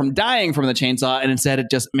Pochita from dying from the chainsaw, and instead it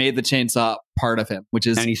just made the chainsaw part of him,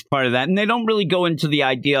 and he's part of that. And they don't really go into the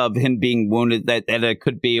idea of him being wounded, that it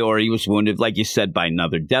could be, or he was wounded, like you said, by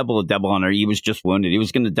another devil, a devil hunter. He was just wounded. He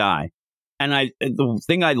was going to die. And the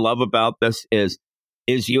thing I love about this is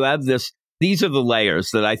you have this. These are the layers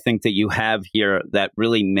that I think that you have here that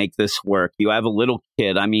really make this work. You have a little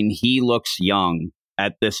kid. I mean, he looks young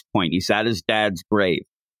at this point. He's at his dad's grave.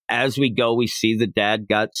 As we go, we see the dad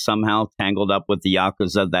got somehow tangled up with the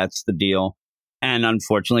Yakuza. That's the deal. And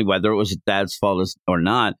unfortunately, whether it was his dad's fault or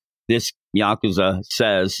not, this Yakuza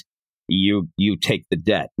says, you take the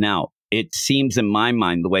debt. Now, it seems in my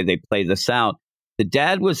mind, the way they play this out, the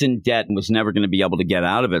dad was in debt and was never going to be able to get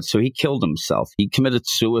out of it. So he killed himself. He committed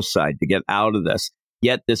suicide to get out of this.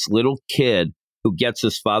 Yet this little kid who gets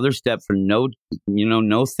his father's debt for no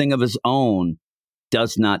thing of his own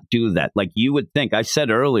does not do that. Like you would think, I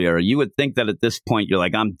said earlier, you would think that at this point you're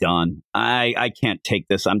like, I'm done. I can't take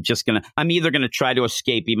this. I'm either going to try to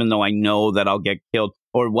escape, even though I know that I'll get killed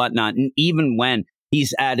or whatnot. And even when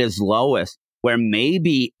he's at his lowest, where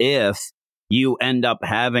maybe if you end up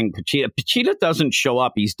having Pochita doesn't show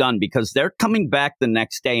up, he's done, because they're coming back the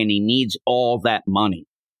next day and he needs all that money.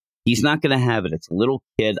 He's not going to have it. It's a little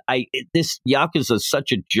kid. This Yakuza is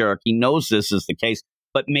such a jerk. He knows this is the case,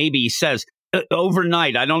 but maybe he says,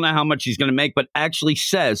 overnight, I don't know how much he's going to make, but actually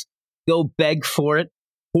says, go beg for it,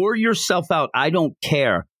 pour yourself out. I don't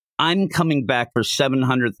care. I'm coming back for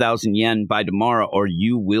 700,000 yen by tomorrow, or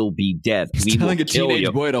you will be dead. He's telling a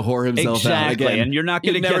teenage boy to whore himself out again. And you're not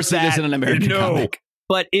going to never see this in an American comic.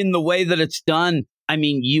 But in the way that it's done, I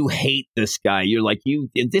mean, you hate this guy. You're like,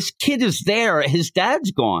 this kid is there. His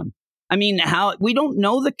dad's gone. I mean, we don't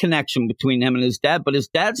know the connection between him and his dad, but his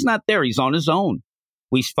dad's not there. He's on his own.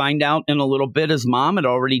 We find out in a little bit his mom had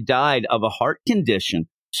already died of a heart condition.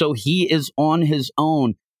 So he is on his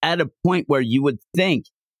own at a point where you would think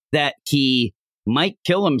that he might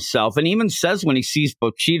kill himself. And even says when he sees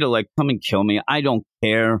Pochita, like, come and kill me. I don't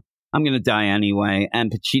care. I'm going to die anyway.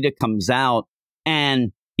 And Pochita comes out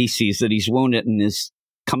and he sees that he's wounded and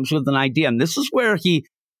comes with an idea. And this is where he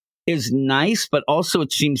is nice, but also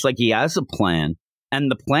it seems like he has a plan.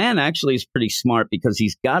 And the plan actually is pretty smart because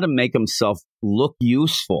he's got to make himself look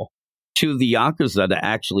useful to the Yakuza to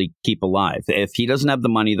actually keep alive. If he doesn't have the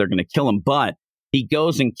money, they're going to kill him. But he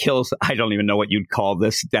goes and kills, I don't even know what you'd call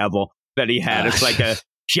this devil that he had. It's like a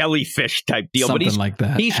jellyfish type deal. Something but like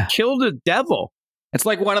that. He's killed a devil. It's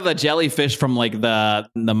like one of the jellyfish from like the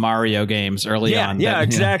Mario games early on. Yeah,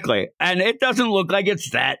 exactly. And it doesn't look like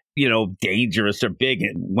it's that, dangerous or big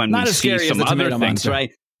when Not we as see scary some as the other tomato things, monster.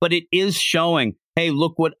 right? But it is showing, hey,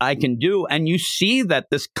 look what I can do. And you see that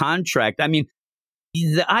this contract, I mean,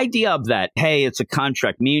 the idea of that, hey, it's a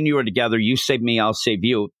contract. Me and you are together. You save me, I'll save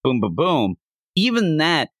you. Boom, boom, boom. Even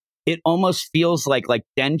that, it almost feels like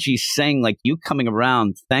Denji's saying, like, you coming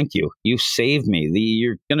around, thank you. You saved me.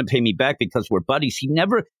 You're going to pay me back because we're buddies.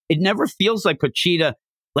 It never feels like Pochita,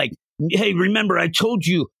 like, hey, remember, I told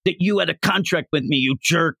you that you had a contract with me, you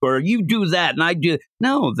jerk, or you do that and I do.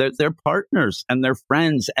 No, they're partners and they're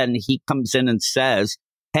friends. And he comes in and says,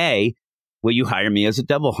 hey, will you hire me as a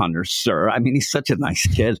devil hunter, sir? I mean, he's such a nice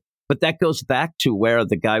kid. But that goes back to where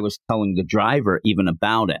the guy was telling the driver even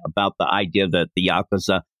about the idea that the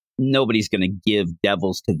Yakuza, nobody's going to give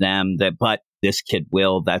devils to them, but this kid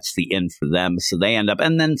will. That's the end for them. So they end up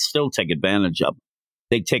and then still take advantage of him.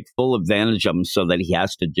 They take full advantage of him so that he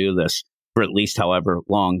has to do this for at least however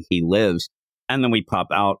long he lives. And then we pop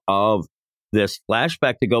out of this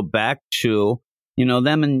flashback to go back to,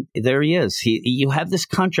 them. And there he is. You have this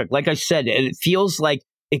contract. Like I said, it feels like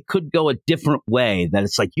it could go a different way, that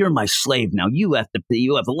it's like, you're my slave now. You have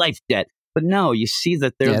a life debt. But no, you see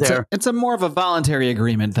that they're there. It's a more of a voluntary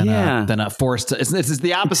agreement than a forced. It's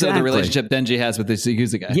the opposite of the relationship Denji has with this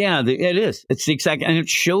Yakuza guy. Yeah, it is. It's the exact, and it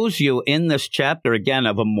shows you in this chapter again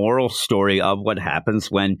of a moral story of what happens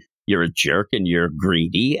when you're a jerk and you're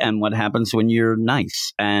greedy, and what happens when you're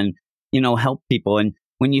nice and help people. And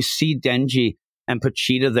when you see Denji and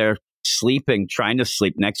Pochita there sleeping, trying to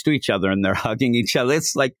sleep next to each other, and they're hugging each other.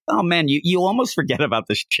 It's like, oh man, you almost forget about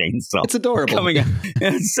this chainsaw. It's adorable. Coming out.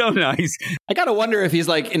 It's so nice. I gotta wonder if he's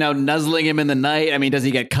like, nuzzling him in the night. I mean, does he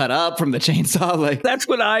get cut up from the chainsaw? Like, that's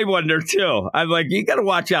what I wonder too. I'm like, you gotta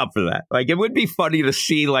watch out for that. Like, it would be funny to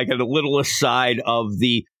see like a little aside of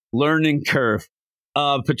the learning curve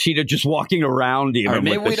of Pochita just walking around even. Or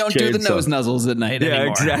maybe we don't do the nose nuzzles at night anymore. Yeah,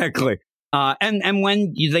 exactly. And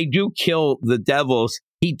when they do kill the devils,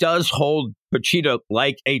 he does hold Pochita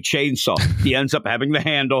like a chainsaw. He ends up having the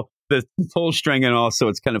handle, the pull string, and all. So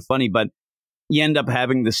it's kind of funny. But you end up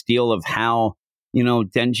having this deal of how,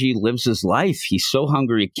 Denji lives his life. He's so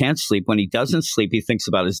hungry he can't sleep. When he doesn't sleep, he thinks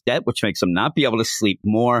about his debt, which makes him not be able to sleep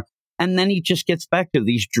more. And then he just gets back to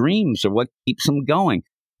these dreams are what keeps him going.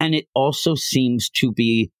 And it also seems to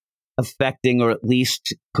be affecting, or at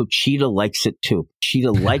least Pochita likes it too.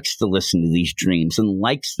 Pochita likes to listen to these dreams and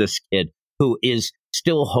likes this kid who is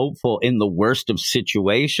still hopeful in the worst of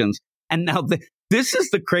situations. And now this is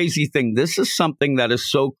the crazy thing. This is something that is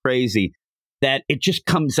so crazy that it just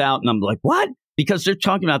comes out and I'm like, what? Because they're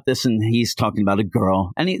talking about this and he's talking about a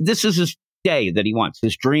girl. And this is his day that he wants,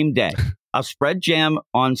 his dream day. I'll spread jam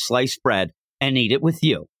on sliced bread and eat it with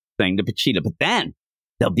you, saying to Pochita. But then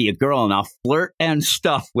there'll be a girl and I'll flirt and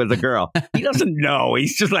stuff with a girl. He doesn't know.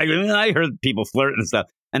 He's just like, I heard people flirt and stuff.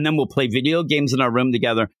 And then we'll play video games in our room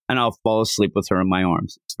together and I'll fall asleep with her in my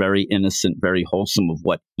arms. It's very innocent, very wholesome of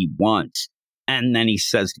what he wants. And then he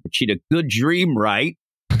says to Pochita, good dream, right?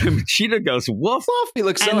 And Pochita goes, woof. He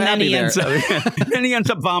looks so happy there. Then he ends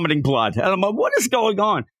up vomiting blood. And I'm like, what is going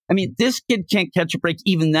on? I mean, this kid can't catch a break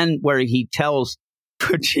even then, where he tells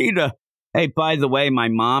Pochita, hey, by the way, my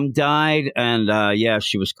mom died. And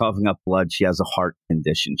she was coughing up blood. She has a heart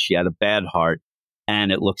condition. She had a bad heart.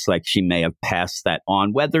 And it looks like she may have passed that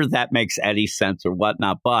on, whether that makes any sense or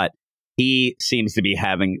whatnot. But he seems to be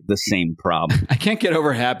having the same problem. I can't get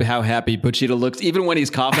over how happy Pochita looks. Even when he's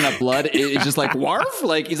coughing up blood, it's just like, warf.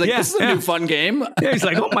 Like, he's like, this is a new fun game. Yeah, he's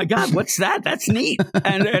like, oh my God, what's that? That's neat.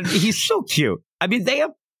 And he's so cute. I mean,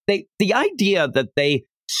 the idea that they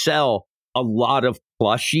sell a lot of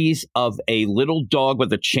plushies of a little dog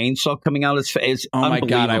with a chainsaw coming out of his face. Oh my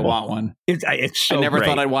God, I want one. It's so I never great.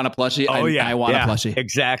 thought I'd want a plushie. Oh, I want a plushie.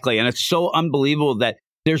 Exactly. And it's so unbelievable that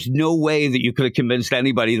there's no way that you could have convinced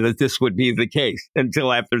anybody that this would be the case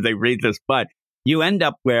until after they read this. But you end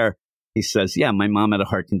up where he says, yeah, my mom had a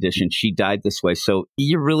heart condition. She died this way. So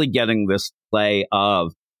you're really getting this play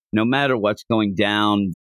of no matter what's going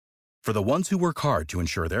down. For the ones who work hard to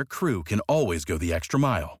ensure their crew can always go the extra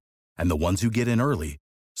mile, and the ones who get in early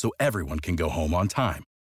so everyone can go home on time,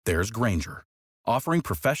 there's Grainger, offering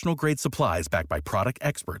professional-grade supplies backed by product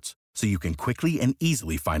experts so you can quickly and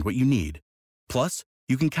easily find what you need. Plus,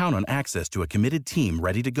 you can count on access to a committed team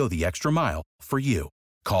ready to go the extra mile for you.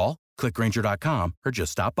 Call, click Grainger.com, or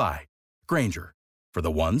just stop by. Grainger, for the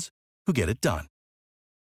ones who get it done.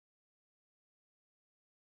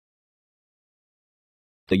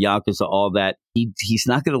 The Yakuza, all that, he's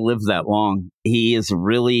not going to live that long. He is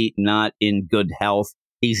really not in good health.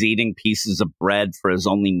 He's eating pieces of bread for his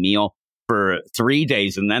only meal for 3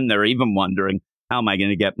 days. And then they're even wondering, how am I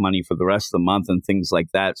going to get money for the rest of the month and things like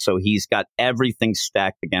that? So he's got everything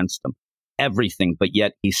stacked against him, everything. But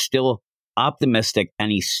yet he's still optimistic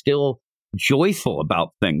and he's still joyful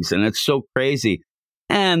about things. And it's so crazy.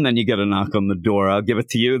 And then you get a knock on the door. I'll give it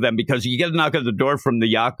to you then, because you get a knock on the door from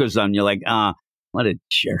the Yakuza and you're like, what a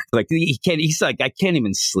jerk. Like he's like, I can't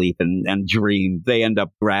even sleep and dream. They end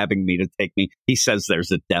up grabbing me to take me. He says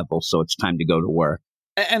there's a devil, so it's time to go to work.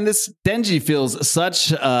 And this Denji feels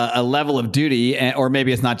such a level of duty, or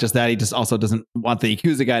maybe it's not just that. He just also doesn't want the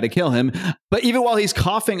Yakuza guy to kill him. But even while he's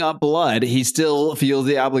coughing up blood, he still feels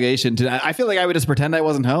the obligation to. I feel like I would just pretend I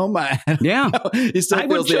wasn't home. Yeah. He still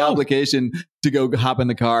feels the obligation to go hop in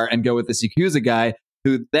the car and go with this Yakuza guy,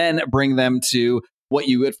 who then bring them to what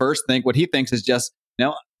you at first think, what he thinks is just,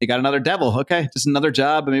 you got another devil. Okay, just another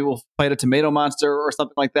job. Maybe we'll fight a tomato monster or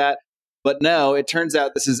something like that. But no, it turns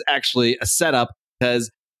out this is actually a setup, because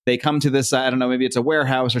they come to this, I don't know, maybe it's a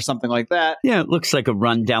warehouse or something like that. Yeah, it looks like a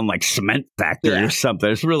rundown like cement factory or something.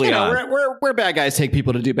 It's really odd. Where bad guys take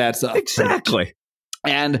people to do bad stuff. Exactly.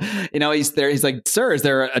 And, he's there. He's like, sir, is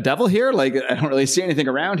there a devil here? Like, I don't really see anything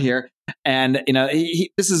around here. And,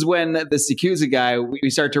 this is when this Yakuza guy, we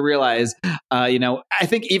start to realize, I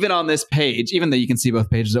think even on this page, even though you can see both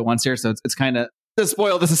pages at once here, so it's kind of to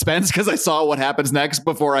spoil the suspense, because I saw what happens next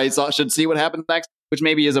before I should see what happens next, which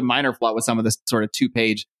maybe is a minor flaw with some of this sort of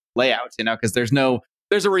 2-page layout, because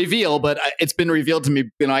there's a reveal, but it's been revealed to me.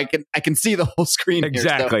 I can see the whole screen.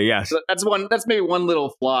 Exactly. Here, so. Yes. So that's maybe one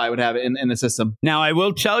little flaw I would have in the system. Now, I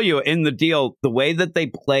will tell you, in the deal, the way that they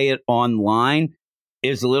play it online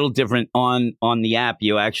is a little different on the app.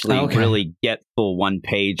 You actually really get full one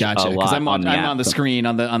page. Gotcha. Because I'm on the screen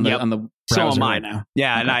on the browser right now.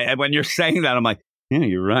 Yeah, okay. And when you're saying that, I'm like, yeah,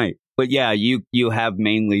 you're right. But yeah, you have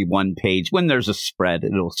mainly one page. When there's a spread,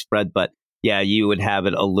 it'll spread. But yeah, you would have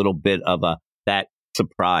it a little bit of that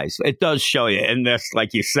surprise. It does show you. And this,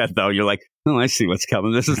 like you said, though, you're like, oh, I see what's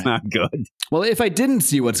coming. This is not good. Well, if I didn't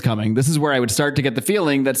see what's coming, this is where I would start to get the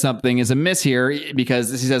feeling that something is amiss here, because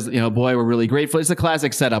he says, boy, we're really grateful. It's a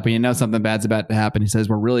classic setup when something bad's about to happen. He says,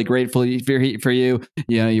 we're really grateful for you.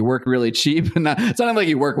 You work really cheap. It's not like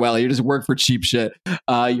you work well. You just work for cheap shit.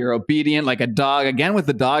 You're obedient like a dog. Again, with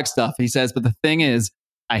the dog stuff, he says, but the thing is,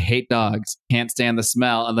 I hate dogs. Can't stand the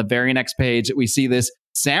smell. On the very next page, we see this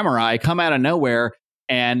samurai come out of nowhere.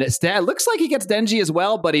 And it looks like he gets Denji as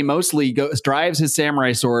well, but he mostly drives his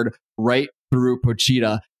samurai sword right through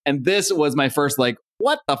Pochita. And this was my first,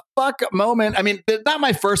 what the fuck moment. I mean, not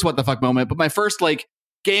my first what the fuck moment, but my first,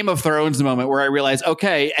 Game of Thrones moment where I realized,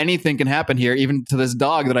 okay, anything can happen here, even to this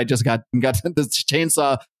dog that I just got this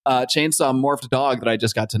chainsaw morphed dog that I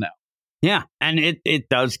just got to know. Yeah, and it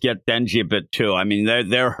does get Denji a bit too. I mean,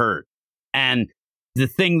 they're hurt. And the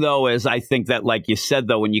thing, though, is I think that, like you said,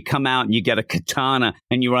 though, when you come out and you get a katana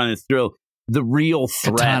and you run it through, the real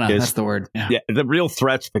threat is... That's the word. Yeah, the real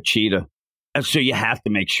threat's Pochita. And so you have to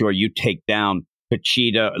make sure you take down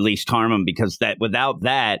Pochita, at least harm him, because without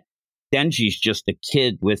that, Denji's just a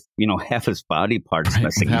kid with, half his body parts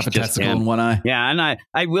missing. Half a testicle and one eye. Yeah, and I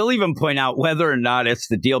will even point out whether or not it's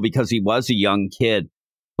the deal, because he was a young kid.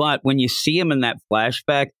 But when you see him in that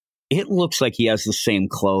flashback, it looks like he has the same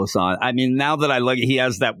clothes on. I mean, now that I look, he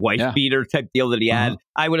has that white beater type deal that he had.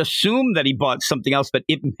 I would assume that he bought something else, but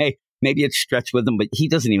maybe it's stretched with him, but he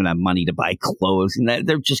doesn't even have money to buy clothes, and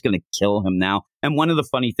they're just going to kill him now. And one of the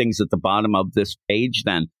funny things at the bottom of this page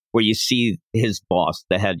then, where you see his boss,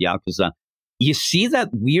 the head Yakuza, you see that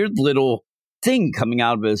weird little thing coming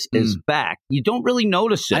out of his back. You don't really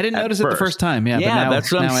notice it. I didn't notice it the first time. Yeah, but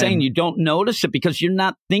that's what I'm saying. You don't notice it because you're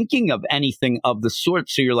not thinking of anything of the sort.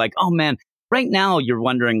 So you're like, oh man, right now you're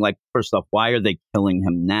wondering, like, first off, why are they killing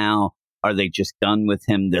him now? Are they just done with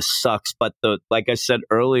him? This sucks. But like I said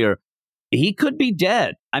earlier, he could be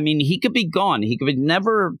dead. I mean, he could be gone. He could be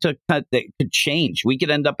never to change. We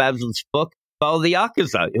could end up as this book, Follow the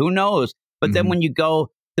Yakuza. Who knows? But then when you go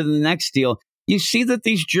to the next deal, you see that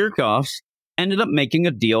these jerk-offs ended up making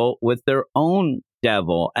a deal with their own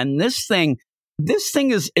devil. And this thing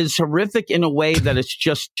is horrific in a way that it's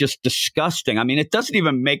just disgusting. I mean, it doesn't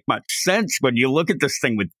even make much sense when you look at this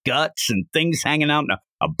thing with guts and things hanging out and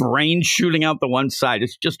a brain shooting out the one side.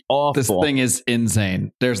 It's just awful. This thing is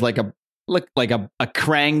insane. There's like a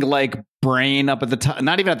Krang-like brain up at the top,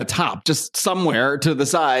 not even at the top, just somewhere to the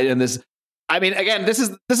side. And this, I mean, again, this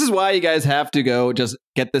is why you guys have to go just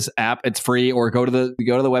get this app. It's free, or go to the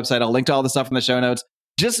website. I'll link to all the stuff in the show notes.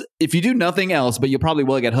 Just if you do nothing else, but you probably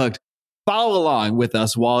will get hooked, follow along with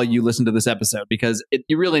us while you listen to this episode, because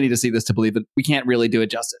you really need to see this to believe it. We can't really do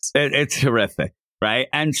it justice. It's horrific, right?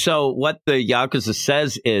 And so what the Yakuza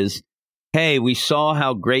says is, hey, we saw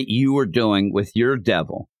how great you were doing with your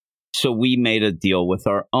devil. So we made a deal with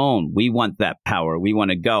our own. We want that power. We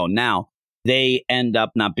want to go. Now, they end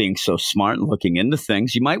up not being so smart and looking into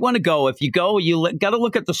things. You might want to go. If you go, you got to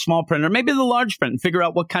look at the small print or maybe the large print and figure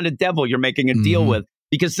out what kind of devil you're making a deal with,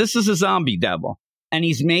 because this is a zombie devil. And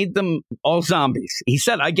he's made them all zombies. He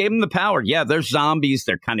said, I gave them the power. Yeah, they're zombies.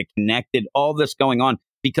 They're kind of connected. All this going on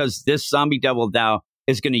because this zombie devil now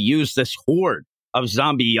is going to use this horde of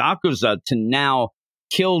zombie Yakuza to now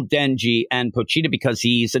kill Denji and Pochita because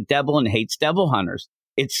he's a devil and hates devil hunters.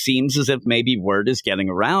 It seems as if maybe word is getting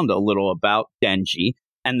around a little about Denji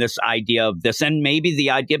and this idea of this. And maybe the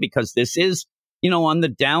idea, because this is, on the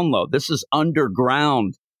down low, this is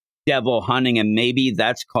underground devil hunting, and maybe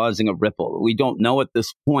that's causing a ripple. We don't know at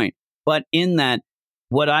this point. But in that,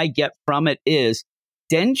 what I get from it is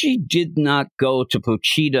Denji did not go to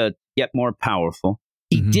Pochita to get more powerful.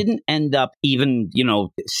 He didn't end up even,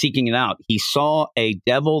 seeking it out. He saw a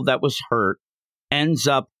devil that was hurt, ends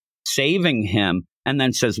up saving him, and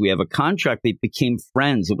then says, we have a contract. They became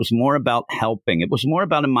friends. It was more about helping. It was more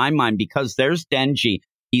about, in my mind, because there's Denji.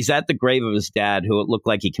 He's at the grave of his dad, who it looked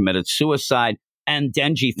like he committed suicide. And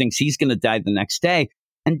Denji thinks he's going to die the next day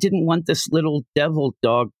and didn't want this little devil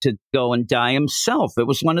dog to go and die himself. It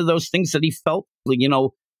was one of those things that he felt,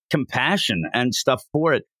 compassion and stuff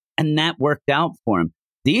for it. And that worked out for him.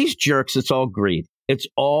 These jerks, it's all greed. It's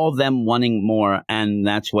all them wanting more. And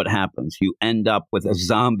that's what happens. You end up with a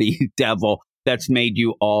zombie devil that's made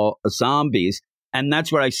you all zombies. And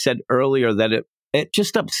that's what I said earlier, that it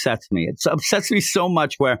just upsets me. It upsets me so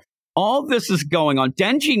much where all this is going on.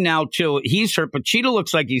 Denji now, too, he's hurt. Pochita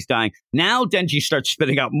looks like he's dying. Now Denji starts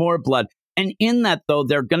spitting out more blood. And in that, though,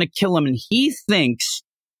 they're going to kill him. And he thinks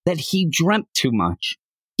that he dreamt too much.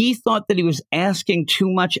 He thought that he was asking too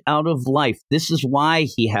much out of life. This is why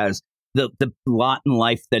he has the lot in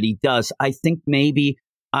life that he does. I think maybe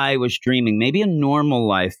I was dreaming. Maybe a normal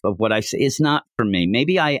life of what I say is not for me.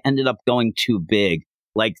 Maybe I ended up going too big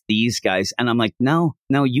like these guys. And I'm like, no,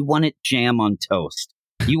 you wanted jam on toast.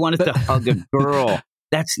 You wanted to hug a girl.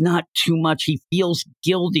 That's not too much. He feels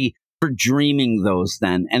guilty for dreaming those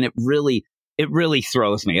then. And it really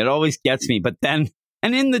throws me. It always gets me. But then,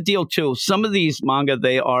 and in the deal too, some of these manga,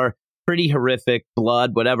 they are pretty horrific,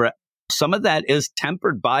 blood, whatever. Some of that is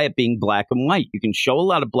tempered by it being black and white. You can show a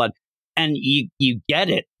lot of blood and you get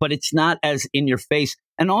it, but it's not as in your face.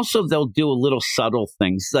 And also they'll do a little subtle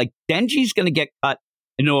things. Like Denji's going to get cut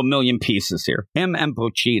into a million pieces here, him and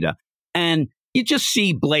Pochita. And you just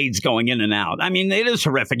see blades going in and out. I mean, it is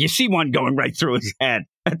horrific. You see one going right through his head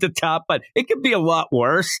at the top, but it could be a lot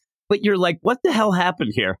worse. But you're like, what the hell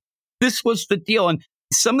happened here? This was the deal. And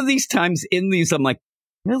some of these times in these, I'm like,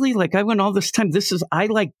 really? Like, I went all this time. I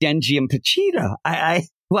like Denji and Pochita.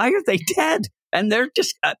 Why are they dead? And they're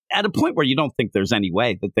just at a point where you don't think there's any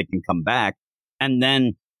way that they can come back. And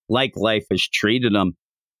then, like life has treated them,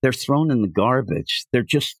 they're thrown in the garbage. They're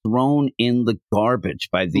just thrown in the garbage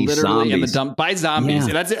by these literally zombies. In the dump by zombies.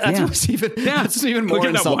 Yeah. That's even more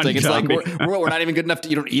insulting. It's like we're not even good enough to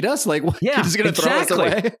you don't eat us. Like what? Yeah, You're just gonna throw us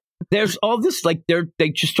away. There's all this like they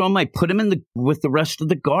just throw them, like put them in with the rest of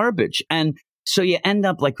the garbage, and so you end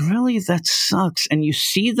up like, really, that sucks. And you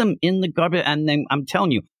see them in the garbage, and then I'm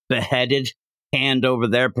telling you, beheaded, hand over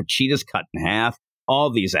there, Pochita's cut in half. All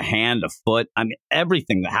these, a hand, a foot. I mean,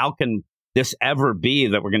 everything. How can this ever be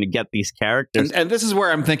that we're going to get these characters? And this is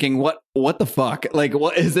where I'm thinking, what the fuck? Like,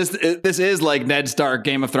 what is this? This is like Ned Stark,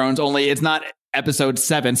 Game of Thrones, only it's not episode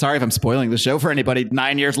 7. Sorry if I'm spoiling the show for anybody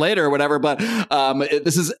 9 years later or whatever, but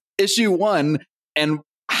this is issue 1. And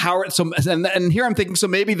how so and here I'm thinking, so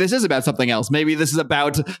maybe this is about something else. Maybe this is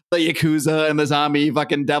about the Yakuza and the zombie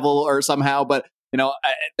fucking devil or somehow. But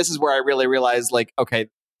this is where I really realized, like, okay,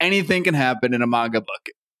 anything can happen in a manga book.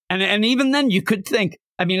 And even then, you could think,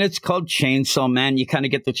 I mean, it's called Chainsaw Man. You kind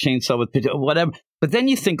of get the chainsaw with whatever. But then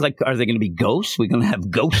you think, like, are they going to be ghosts? We're going to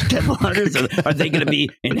have ghost devil hunters? Are they going to be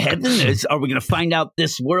in heaven? Are we going to find out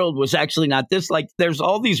this world was actually not this? Like, there's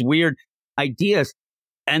all these weird ideas.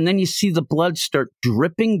 And then you see the blood start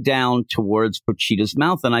dripping down towards Pochita's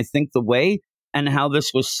mouth. And I think the way and how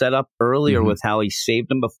this was set up earlier with how he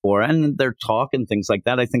saved him before and their talk and things like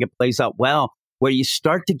that, I think it plays out well, where you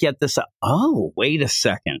start to get this, oh, wait a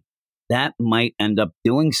second. That might end up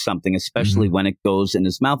doing something, especially when it goes in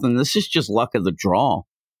his mouth. And this is just luck of the draw.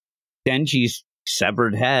 Denji's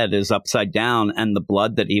severed head is upside down, and the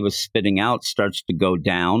blood that he was spitting out starts to go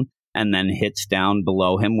down and then hits down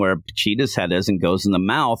below him where Pochita's head is and goes in the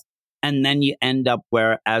mouth. And then you end up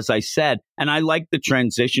where, as I said, and I like the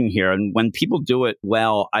transition here. And when people do it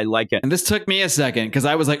well, I like it. And this took me a second because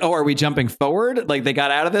I was like, oh, are we jumping forward? Like they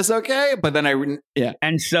got out of this okay? But then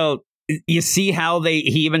And so you see how he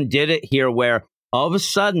even did it here where all of a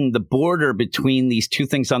sudden the border between these two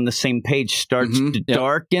things on the same page starts to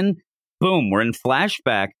darken. Boom, we're in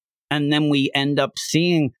flashback. And then we end up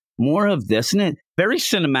seeing more of this. And it's very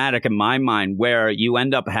cinematic in my mind where you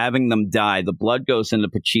end up having them die. The blood goes into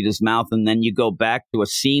Pochita's mouth. And then you go back to a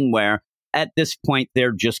scene where at this point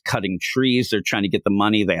they're just cutting trees. They're trying to get the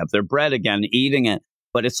money. They have their bread again, eating it.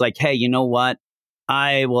 But it's like, hey, you know what?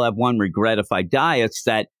 I will have one regret if I die. It's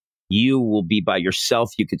that you will be by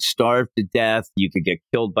yourself. You could starve to death. You could get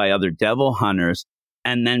killed by other devil hunters.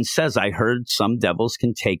 And then says, I heard some devils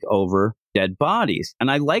can take over dead bodies. And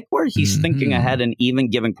I like where he's thinking ahead and even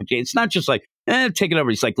giving. It's not just like, take it over.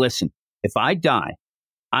 He's like, listen, if I die,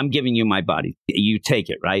 I'm giving you my body. You take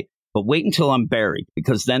it, right? But wait until I'm buried,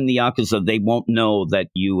 because then the Yakuza, they won't know that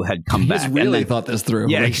you had come back. He's really thought this through.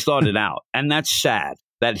 Yeah, he's thought it out. And that's sad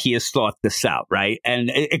that he has thought this out, right? And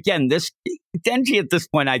again, this Denji at this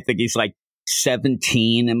point, I think he's like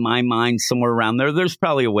 17 in my mind, somewhere around there. There's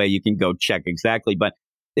probably a way you can go check exactly, but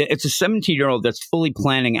it's a 17-year-old that's fully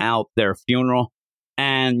planning out their funeral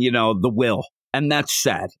and, the will. And that's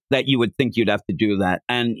sad that you would think you'd have to do that.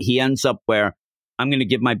 And he ends up where I'm going to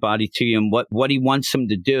give my body to you. And what he wants him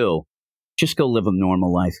to do, just go live a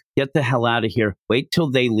normal life. Get the hell out of here. Wait till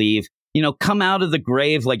they leave. Come out of the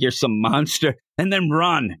grave like you're some monster and then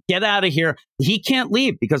run. Get out of here. He can't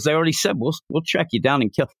leave because they already said, we'll track you down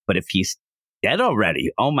and kill. But if he's dead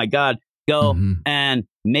already, oh my God, go and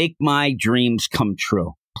make my dreams come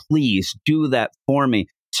true. Please do that for me.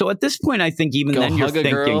 So at this point, I think even then you're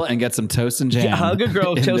thinking, hug a girl and get some toast and jam. Yeah, hug a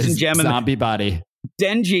girl, toast and jam. Zombie body.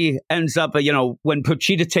 Denji ends up, when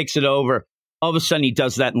Pochita takes it over, all of a sudden he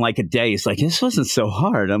does that in like a day. He's like, this wasn't so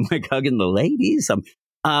hard. I'm like hugging the ladies.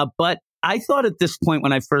 But I thought at this point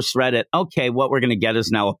when I first read it, okay, what we're going to get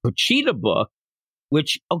is now a Pochita book,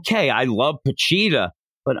 which, okay, I love Pochita,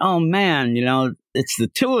 but oh man, it's the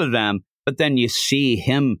two of them. But then you see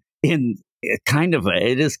him in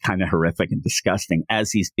it is kind of horrific and disgusting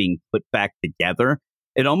as he's being put back together.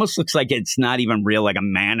 It almost looks like it's not even real, like a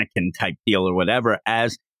mannequin type deal or whatever,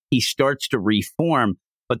 as he starts to reform.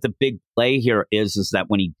 But the big play here is that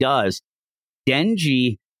when he does,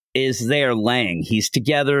 Denji is there laying. He's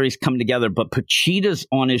together. He's come together. But Pochita's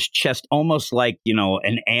on his chest, almost like,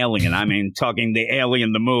 an alien. I mean, talking the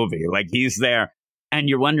Alien, the movie. Like he's there. And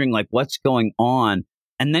you're wondering, like, what's going on?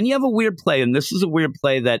 And then you have a weird play. And this is a weird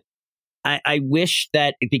play that I wish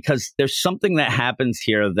that, because there's something that happens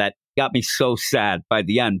here that got me so sad by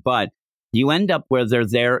the end. But you end up where they're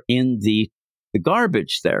there in the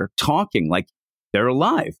garbage. They're talking like they're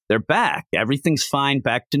alive. They're back. Everything's fine.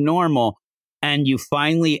 Back to normal. And you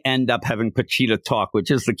finally end up having Pochita talk,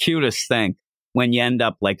 which is the cutest thing when you end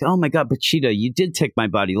up like, oh my God, Pochita, you did take my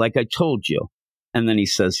body like I told you. And then he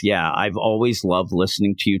says, yeah, I've always loved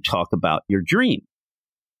listening to you talk about your dream.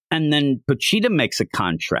 And then Pochita makes a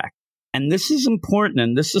contract. And this is important.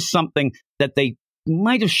 And this is something that they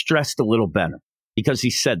might have stressed a little better, because he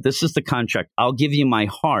said, this is the contract. I'll give you my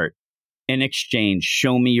heart. In exchange,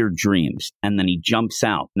 show me your dreams. And then he jumps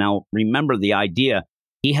out. Now, remember the idea.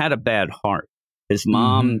 He had a bad heart. His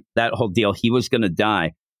mom, that whole deal, he was going to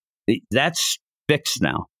die. That's fixed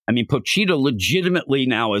now. I mean, Pochita legitimately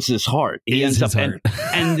now is his heart. He ends up,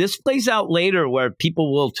 and this plays out later where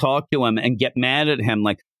people will talk to him and get mad at him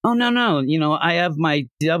like, oh, no, I have my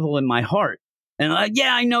devil in my heart. And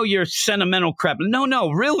yeah, I know you're sentimental crap. No,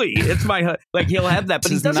 really, it's my heart. Like he'll have that,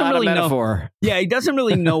 but he doesn't really know. Yeah, he doesn't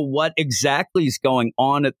really know what exactly is going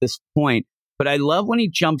on at this point. But I love when he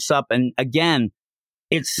jumps up and again,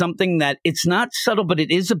 it's something that it's not subtle, but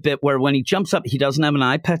it is a bit where when he jumps up, he doesn't have an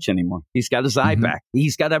eye patch anymore. He's got his eye back.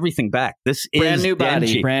 He's got everything back. This brand is new body,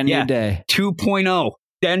 Denji. brand new day. 2.0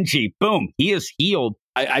 Denji. Boom. He is healed.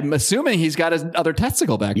 I'm assuming he's got his other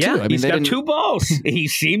testicle back too. Yeah, I mean, he's got 2 balls. He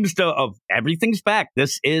seems to everything's back.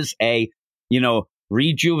 This is a,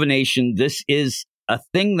 rejuvenation. This is a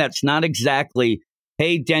thing that's not exactly,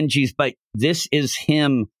 hey, Denji's, but this is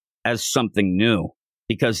him as something new.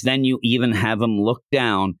 Because then you even have him look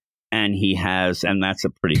down and and that's a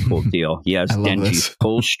pretty cool deal. He has Denji's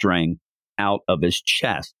pull string out of his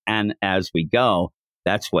chest. And as we go,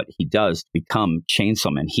 that's what he does to become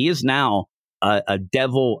Chainsaw Man. He is now a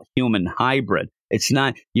devil human hybrid.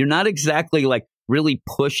 You're not exactly like really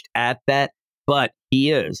pushed at that, but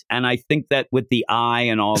he is. And I think that with the eye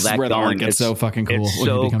and all that going, it's so fucking cool. It's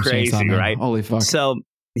so crazy, right? Holy fuck. So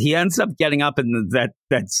he ends up getting up in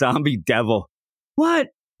that zombie devil. What?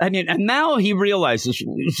 I mean, and now he realizes,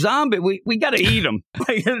 zombie, we got to eat him.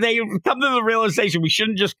 They come to the realization we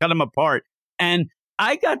shouldn't just cut him apart. And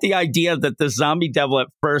I got the idea that the zombie devil at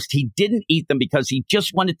first, he didn't eat them because he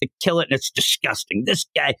just wanted to kill it. And it's disgusting. This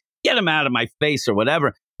guy, get him out of my face or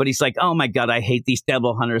whatever. But he's like, oh, my God, I hate these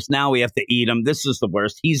devil hunters. Now we have to eat him. This is the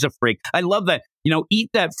worst. He's a freak. I love that. Eat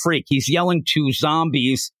that freak. He's yelling to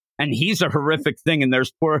zombies and he's a horrific thing. And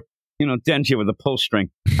there's poor, Denji with a pull string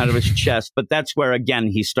out of his chest. But that's where, again,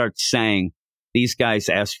 he starts saying these guys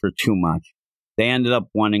asked for too much. They ended up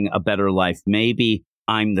wanting a better life. Maybe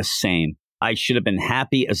I'm the same. I should have been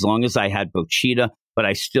happy as long as I had Pochita, but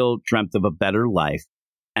I still dreamt of a better life.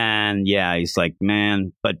 And yeah, he's like,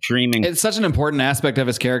 man, but dreaming. It's such an important aspect of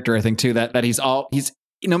his character, I think, too, that he's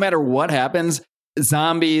no matter what happens,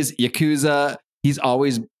 zombies, Yakuza, he's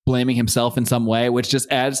always blaming himself in some way, which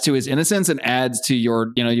just adds to his innocence and adds to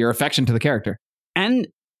your affection to the character. And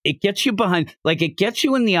it gets you it gets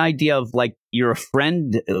you in the idea of like you're a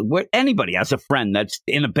friend, where anybody has a friend that's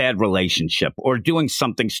in a bad relationship or doing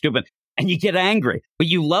something stupid. And you get angry, but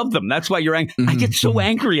you love them. That's why you're angry. I get so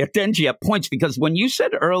angry at Denji at points because when you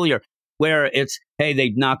said earlier where it's, hey, they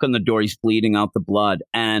knock on the door, he's bleeding out the blood.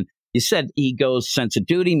 And you said he goes sense of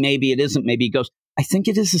duty. Maybe it isn't. Maybe he goes, I think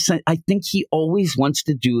it is. I think he always wants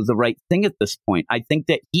to do the right thing at this point. I think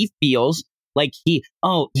that he feels like he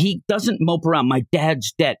doesn't mope around. My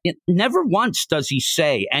dad's dead. Never once does he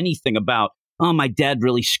say anything about, oh, my dad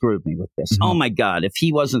really screwed me with this. Oh, my God, if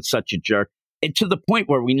he wasn't such a jerk. To the point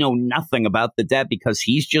where we know nothing about the dad because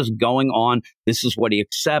he's just going on. This is what he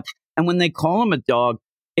accepts. And when they call him a dog,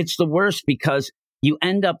 it's the worst because you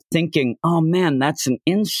end up thinking, oh, man, that's an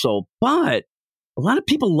insult. But a lot of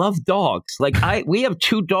people love dogs. Like we have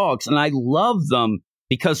 2 dogs and I love them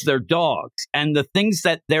because they're dogs and the things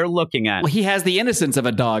that they're looking at. Well, he has the innocence of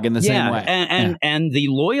a dog in the same way. And the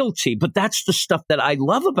loyalty. But that's the stuff that I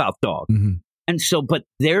love about dogs. Mm-hmm. And so, but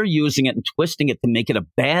they're using it and twisting it to make it a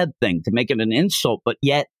bad thing, to make it an insult. But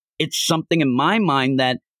yet it's something in my mind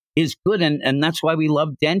that is good. And that's why we love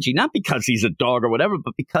Denji, not because he's a dog or whatever,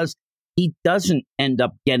 but because he doesn't end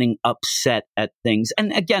up getting upset at things.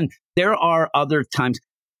 And again, there are other times.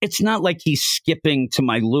 It's not like he's skipping to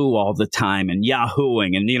my loo all the time and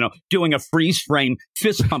yahooing and, doing a freeze frame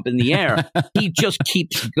fist pump in the air. He just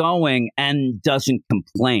keeps going and doesn't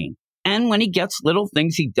complain. And when he gets little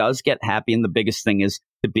things, he does get happy. And the biggest thing is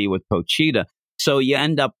to be with Pochita. So you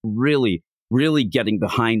end up really, really getting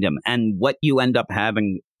behind him. And what you end up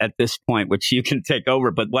having at this point, which you can take over,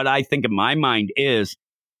 but what I think in my mind is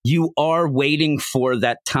you are waiting for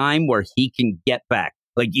that time where he can get back.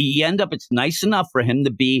 Like you end up, it's nice enough for him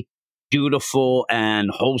to be dutiful and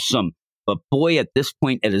wholesome. But boy, at this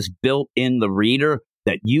point, it is built in the reader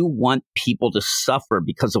that you want people to suffer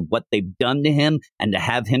because of what they've done to him, and to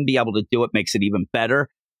have him be able to do it makes it even better.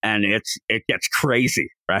 And it gets crazy,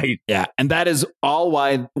 right? Yeah. And that is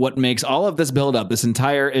what makes all of this build up, this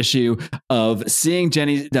entire issue of seeing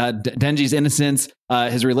Denji's innocence,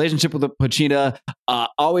 his relationship with Pochita,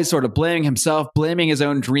 always sort of blaming himself, blaming his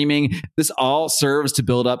own dreaming. This all serves to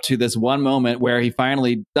build up to this one moment where he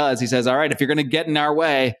finally does. He says, all right, if you're going to get in our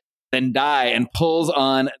way, then die, and pulls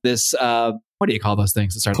on this, what do you call those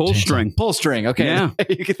things? Pull string. Pull string. Okay. Yeah.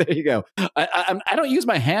 There you go. I don't use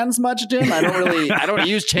my hands much, Jim. I don't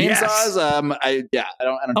use chainsaws. Yes. I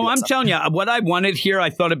don't. I'm telling you, what I wanted here,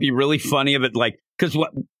 I thought it'd be really funny of it, like, because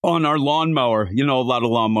on our lawnmower, a lot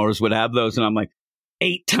of lawnmowers would have those, and I'm like,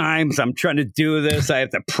 8 times I'm trying to do this. I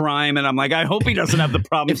have to prime, and I'm like, I hope he doesn't have the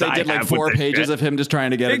problems. If they did like 4 pages of him just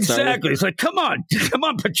trying to get it started. Exactly. It's like, come on,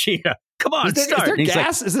 Pochita. Come on, Is there start. And he's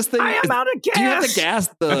gas? like, Is this thing? I am out of gas. Do you have to gas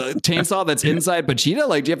the chainsaw that's inside Pachita?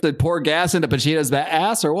 Like, do you have to pour gas into Pachita's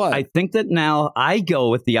ass or what? I think that now I go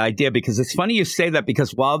with the idea because it's funny you say that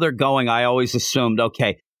because while they're going, I always assumed,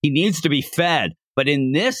 okay, he needs to be fed. But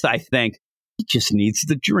in this, I think he just needs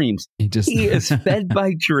the dreams. He is fed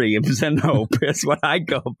by dreams and hope is what I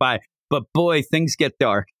go by. But boy, things get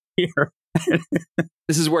dark here.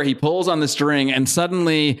 This is where he pulls on the string and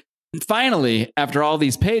suddenly, finally, after all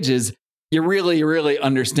these pages, you really, really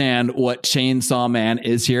understand what Chainsaw Man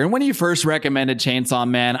is here. And when you first recommended Chainsaw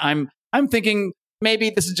Man, I'm thinking maybe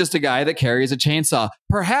this is just a guy that carries a chainsaw.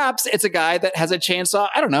 Perhaps it's a guy that has a chainsaw,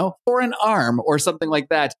 I don't know, for an arm or something like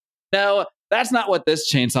that. No, that's not what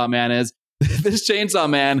this Chainsaw Man is. This Chainsaw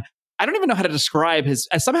Man, I don't even know how to describe his.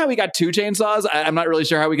 Somehow he got two chainsaws. I'm not really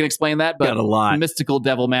sure how we can explain that, but got a lot. Mystical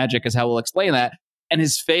devil magic is how we'll explain that. And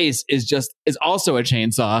his face is also a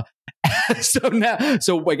chainsaw.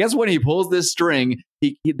 So I guess when he pulls this string,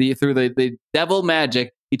 through the devil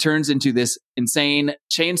magic, he turns into this insane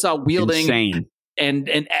chainsaw wielding. Insane.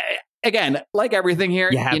 And again, like everything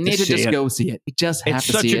here, you need to just go see it. You just have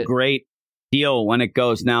to see it. It's such a great deal when it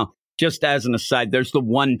goes. Now, just as an aside, there's the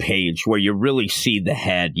one page where you really see the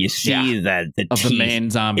head. You see the of teeth. The main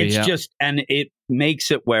zombie. It's just, and it makes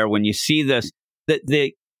it where when you see this,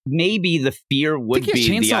 the maybe the fear would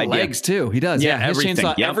be the idea. Legs too. He does. Yeah, his everything.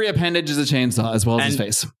 Chainsaw. Yep. Every appendage is a chainsaw as well as his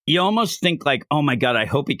face. You almost think like, oh my God, I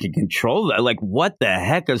hope he can control that. Like, what the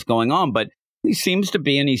heck is going on? But he seems to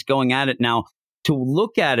be, and he's going at it now. To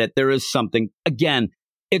look at it, there is something. Again,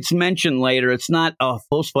 it's mentioned later. It's not a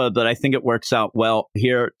full spoiler, but I think it works out well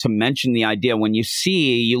here to mention the idea. When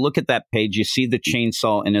you look at that page, you see the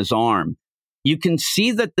chainsaw in his arm. You can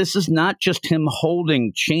see that this is not just him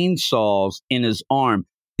holding chainsaws in his arm.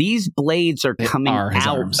 These blades are coming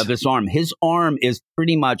out of his arm. His arm is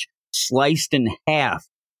pretty much sliced in half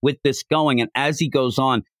with this going. And as he goes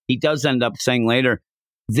on, he does end up saying later,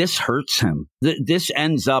 this hurts him. This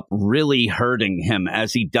ends up really hurting him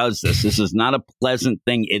as he does this. This is not a pleasant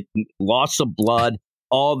thing. Loss of blood,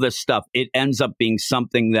 all this stuff. It ends up being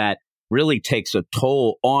something that really takes a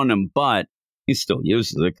toll on him, but he still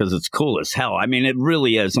uses it because it's cool as hell. I mean, it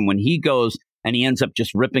really is. And when he goes and he ends up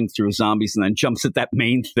just ripping through zombies and then jumps at that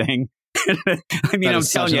main thing. I mean, I'm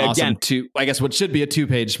telling you again. I guess what should be a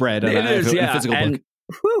 2-page spread. It is, a physical book.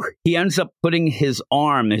 He ends up putting his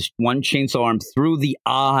one chainsaw arm through the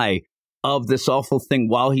eye of this awful thing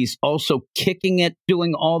while he's also kicking it,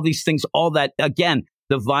 doing all these things, all that. Again,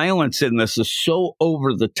 the violence in this is so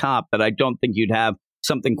over the top that I don't think you'd have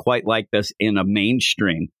something quite like this in a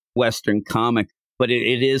mainstream Western comic. But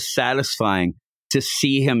it is satisfying to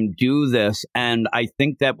see him do this. And I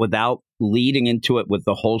think that without leading into it with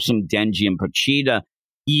the wholesome Denji and Pachita,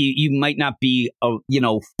 you might not be,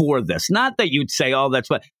 for this. Not that you'd say, oh, that's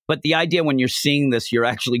what, but the idea when you're seeing this, you're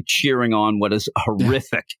actually cheering on what is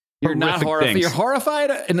horrific. You're not horrified. You're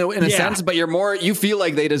horrified in a sense, but you feel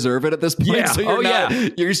like they deserve it at this point. Yeah.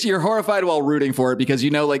 So you're horrified while rooting for it because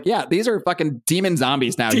these are fucking demon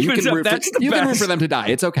zombies now. You can root for them to die.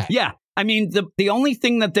 It's okay. Yeah. I mean, the only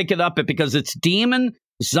thing that they could up it because it's demon,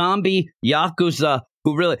 zombie, Yakuza,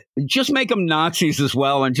 who really just make them Nazis as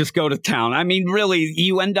well and just go to town. I mean, really,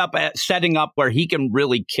 you end up setting up where he can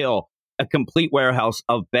really kill a complete warehouse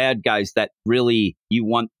of bad guys that really you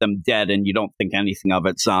want them dead and you don't think anything of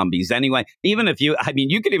it, zombies. Anyway, even if you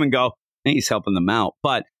could even go, he's helping them out.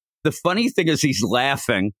 But the funny thing is he's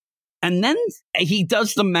laughing and then he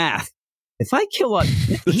does the math. If I kill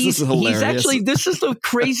he's actually, this is the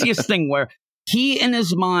craziest thing where he in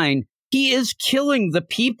his mind, he is killing the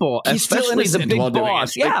people, especially the big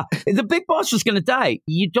boss. Yeah, the big boss is going to die.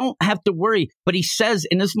 You don't have to worry. But he says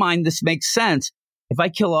in his mind, this makes sense. If I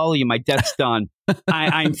kill all of you, my debt's done.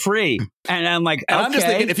 I'm free. And I'm like, okay. I'm just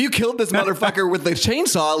thinking, if you killed this motherfucker with the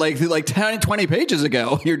chainsaw like 10, 20 pages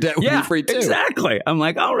ago, your debt would be free too. Exactly. I'm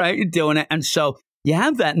like, all right, you're doing it. And so you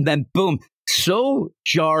have that. And then boom, so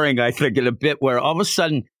jarring, I think, in a bit where all of a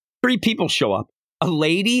sudden 3 people show up. A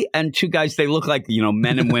lady and 2 guys, they look like,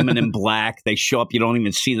 men and women in black. They show up. You don't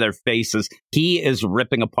even see their faces. He is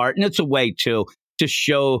ripping apart. And it's a way, too, to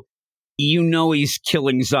show, he's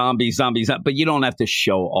killing zombies, but you don't have to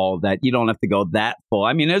show all that. You don't have to go that full.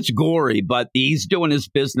 I mean, it's gory, but he's doing his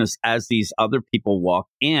business as these other people walk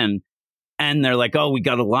in. And they're like, oh, we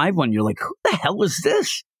got a live one. You're like, who the hell is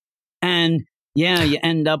this? And you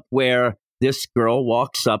end up where this girl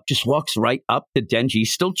walks right up to Denji,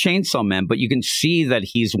 still Chainsaw Man, but you can see that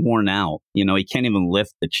he's worn out. He can't even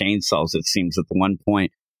lift the chainsaws, it seems, at the one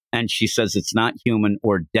point. And she says it's not human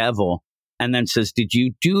or devil. And then says, did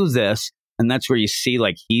you do this? And that's where you see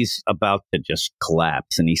like he's about to just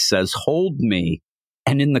collapse. And he says, hold me.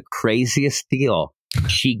 And in the craziest deal,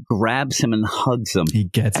 she grabs him and hugs him. He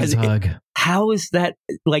gets his hug. How is that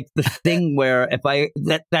like the thing where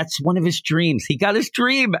that's one of his dreams? He got his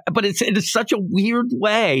dream, but it's in such a weird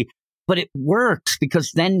way. But it works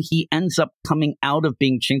because then he ends up coming out of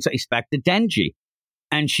being Chainsaw. He's back to Denji.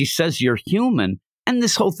 And she says, you're human. And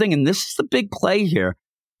this whole thing, and this is the big play here,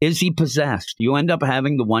 is he possessed? You end up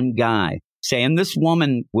having the one guy saying this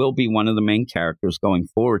woman will be one of the main characters going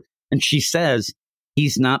forward. And she says,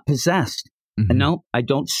 he's not possessed. And no, I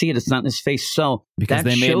don't see it. It's not in his face. So because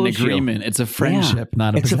they made an agreement. It's a friendship,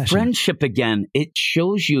 not a possession. It's a friendship again. It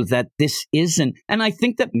shows you that this isn't. And I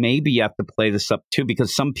think that maybe you have to play this up too,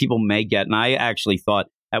 because some people may get, and I actually thought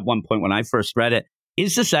at one point when I first read it,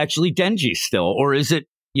 is this actually Denji still? Or is it,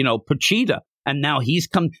 Pochita? And now he's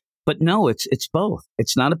come. But no, it's both.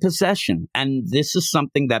 It's not a possession. And this is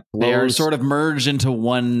something that blows. They are sort of merged into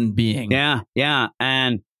one being. Yeah.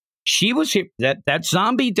 And she was here. That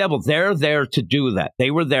zombie devil, they're there to do that.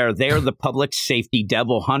 They were there. They are the public safety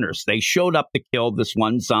devil hunters. They showed up to kill this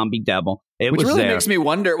one zombie devil. Which was really there. Makes me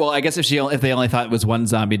wonder. Well, I guess if they only thought it was one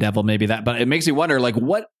zombie devil, maybe that. But it makes me wonder, like,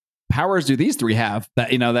 what powers do these three have?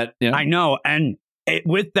 I know. And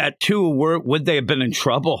with that too, would they have been in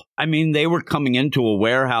trouble? I mean, they were coming into a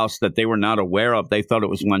warehouse that they were not aware of. They thought it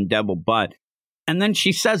was one devil, and then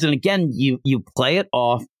she says, and again, you play it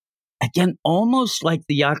off. Again, almost like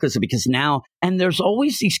the Yakuza, because now, and there's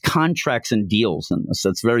always these contracts and deals in this.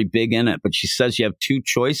 That's very big in it. But she says you have two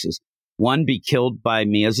choices. One, be killed by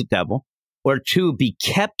me as a devil, or two, be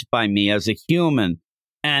kept by me as a human.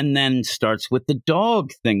 And then starts with the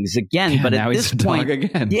dog things again. Yeah, but now at he's this a point, dog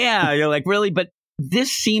again. Yeah, you're like, really? But this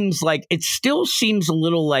seems like, it still seems a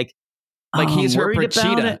little like he's her worried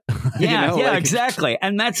about Pochita. it. Yeah, like, exactly.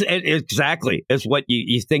 And that's it, exactly is what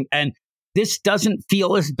you think. And this doesn't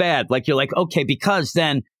feel as bad. Like you're like, okay, because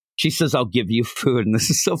then she says, I'll give you food. And this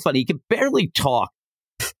is so funny. He can barely talk.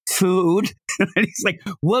 Food. And he's like,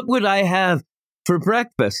 what would I have for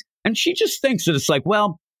breakfast? And she just thinks that it's like,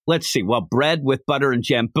 well, let's see. Well, bread with butter and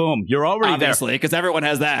jam. Boom. You're already obviously, because everyone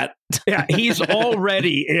has that. Yeah, he's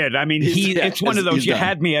already in. I mean, it's one of those, you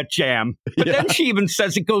had me at jam. But then she even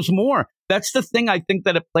says it goes more. That's the thing I think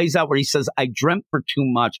that it plays out where he says, I dreamt for too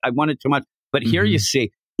much. I wanted too much. But here you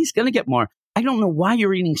see, he's going to get more. I don't know why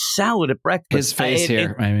you're eating salad at breakfast. His face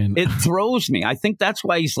it throws me. I think that's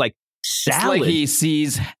why he's like, salad. It's like he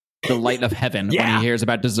sees the light of heaven when he hears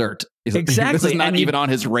about dessert. Exactly. This is not even on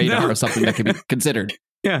his radar of something that can be considered.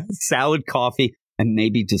 Yeah, salad, coffee, and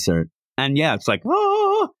maybe dessert. And yeah, it's like,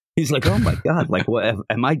 oh, he's like, oh my God, like, what?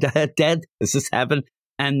 Am I dead? Does this happen?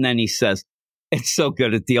 And then he says, it's so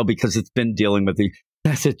good a deal because it's been dealing with you.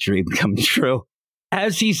 That's a dream come true.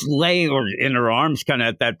 As he's laying in her arms, kind of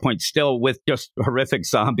at that point, still with just horrific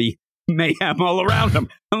zombie mayhem all around him.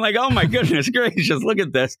 I'm like, oh my goodness gracious, look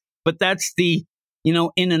at this. But that's the,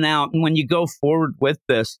 in and out. And when you go forward with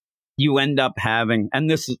this, you end up having, and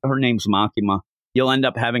her name's Makima. You'll end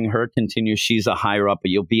up having her continue. She's a higher up,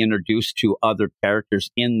 but you'll be introduced to other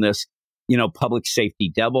characters in this, public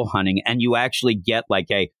safety devil hunting. And you actually get like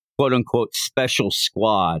a quote unquote special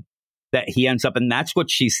squad that he ends up. And that's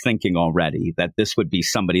what she's thinking already, that this would be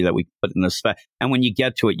somebody that we put in this. And when you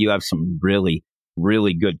get to it, you have some really,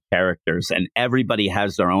 really good characters. And everybody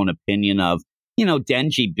has their own opinion of,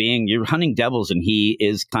 Denji being, you're hunting devils and he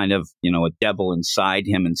is kind of, a devil inside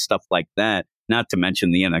him and stuff like that. Not to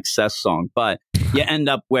mention the NXS song, but you end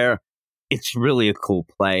up where it's really a cool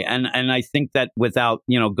play. And I think that without,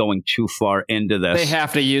 going too far into this, they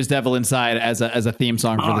have to use Devil Inside as a theme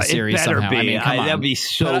song for the series somehow. Be. I mean, come on. That'd be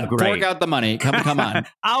so great. Fork out the money. Come on.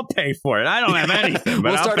 I'll pay for it. I don't have anything.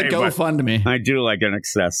 But we'll start a GoFundMe. I do like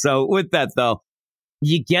NXS. So with that, though,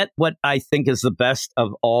 you get what I think is the best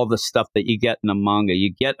of all the stuff that you get in a manga.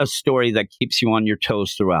 You get a story that keeps you on your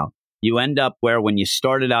toes throughout. You end up where when you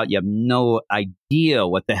started out, you have no idea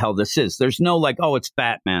what the hell this is. There's no like, oh, it's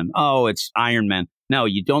Batman. Oh, it's Iron Man. No,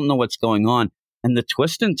 you don't know what's going on. And the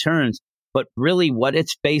twists and turns, but really what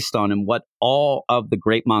it's based on and what all of the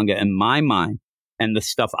great manga in my mind and the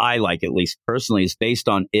stuff I like, at least personally, is based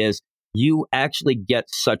on is you actually get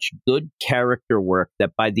such good character work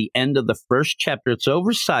that by the end of the first chapter, it's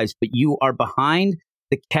oversized, but you are behind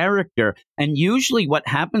the character. And usually what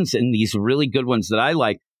happens in these really good ones that I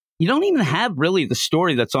like, you don't even have really the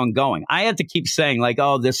story that's ongoing. I had to keep saying like,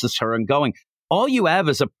 oh, this is her ongoing. All you have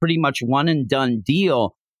is a pretty much one and done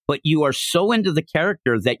deal, but you are so into the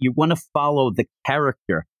character that you want to follow the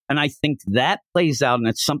character. And I think that plays out, and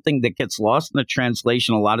it's something that gets lost in the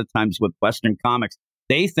translation a lot of times with Western comics.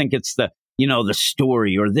 They think it's the, the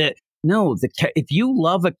story or the, no, if you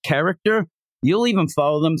love a character, you'll even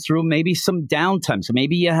follow them through maybe some downtime. So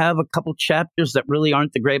maybe you have a couple chapters that really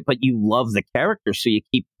aren't the great, but you love the character, so you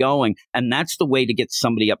keep going. And that's the way to get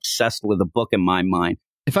somebody obsessed with a book, in my mind.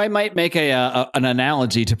 If I might make an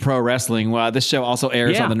analogy to pro wrestling, this show also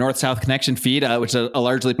airs on the North-South Connection feed, which is a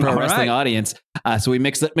largely pro wrestling audience. So we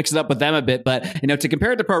mix it up with them a bit. But, to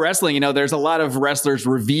compare it to pro wrestling, there's a lot of wrestlers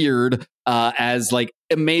revered as like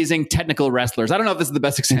amazing technical wrestlers. I don't know if this is the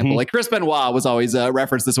best example. Like Chris Benoit was always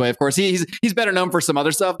referenced this way. Of course, he's better known for some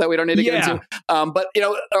other stuff that we don't need to get into. But,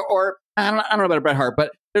 or I don't know about Bret Hart,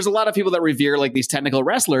 but there's a lot of people that revere like these technical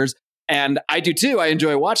wrestlers. And I do too. I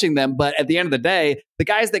enjoy watching them. But at the end of the day, the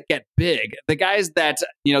guys that get big, the guys that,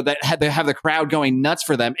 that have the crowd going nuts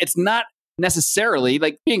for them, it's not necessarily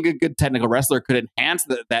like being a good technical wrestler could enhance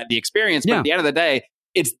the experience. But at the end of the day,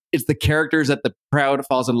 it's the characters that the crowd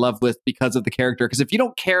falls in love with because of the character. Because if you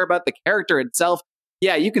don't care about the character itself,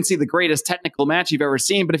 you can see the greatest technical match you've ever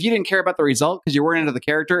seen. But if you didn't care about the result because you weren't into the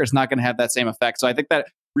character, it's not going to have that same effect. So I think that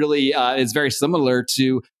really is very similar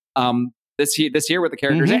to this year with the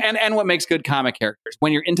characters and what makes good comic characters.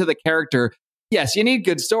 When you're into the character, yes, you need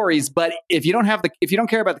good stories, but if you don't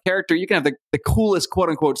care about the character, you can have the coolest quote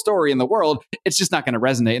unquote story in the world. It's just not going to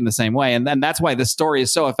resonate in the same way. And then that's why this story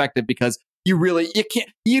is so effective, because you'd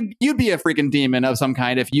be a freaking demon of some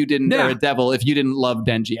kind if you didn't, or a devil if you didn't love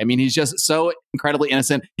Denji. I mean, he's just so incredibly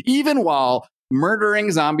innocent, even while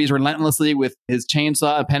murdering zombies relentlessly with his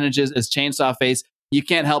chainsaw appendages, his chainsaw face. You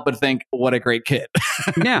can't help but think, what a great kid.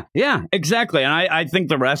 Yeah, exactly. And I think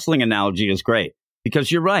the wrestling analogy is great, because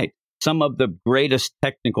you're right. Some of the greatest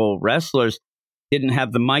technical wrestlers didn't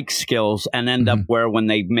have the mic skills and end up where when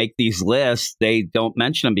they make these lists, they don't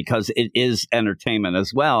mention them because it is entertainment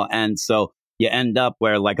as well. And so you end up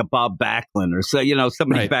where like a Bob Backlund or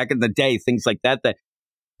somebody back in the day, things like that.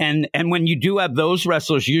 And when you do have those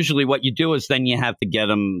wrestlers, usually what you do is then you have to get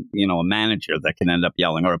them, a manager that can end up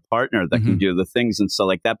yelling, or a partner that can do the things and stuff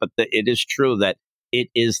like that. But it is true that it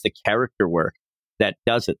is the character work that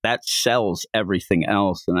does it. That sells everything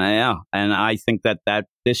else. And I think that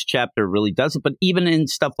this chapter really does it. But even in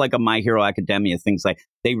stuff like a My Hero Academia, things like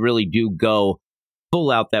they really do go full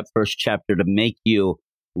out that first chapter to make you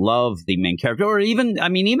love the main character. Or even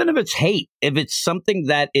if it's hate, if it's something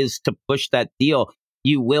that is to push that deal,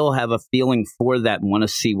 you will have a feeling for that and want to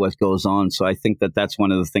see what goes on. So I think that that's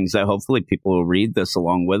one of the things that hopefully people who read this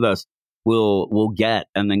along with us will get,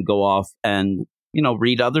 and then go off and,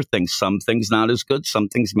 read other things. Some things not as good, some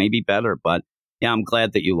things maybe better. But yeah, I'm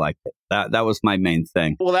glad that you liked it. That was my main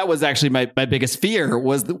thing. Well, that was actually my biggest fear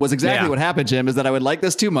was exactly what happened, Jim, is that I would like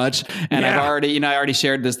this too much. And I've already, I already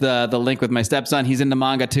shared the link with my stepson. He's into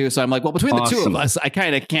manga too. So I'm like, well, between the two of us, I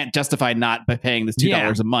kind of can't justify not paying this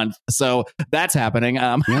 $2 a month. So that's happening.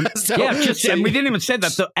 And we didn't even say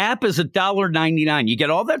that. The app is $1.99. You get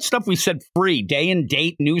all that stuff we said free, day and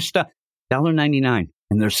date, new stuff, $1.99.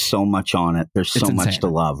 And there's so much on it. There's so much to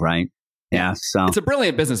love, right? Yeah, so it's a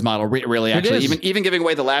brilliant business model, really. Actually, even giving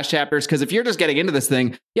away the last chapters, because if you're just getting into this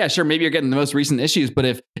thing, sure, maybe you're getting the most recent issues, but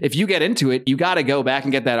if you get into it, you got to go back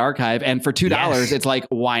and get that archive. And for $2, it's like,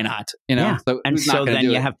 why not? So then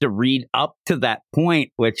you have to read up to that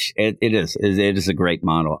point, which it is a great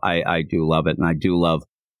model. I do love it, and I do love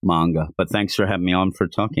manga. But thanks for having me on for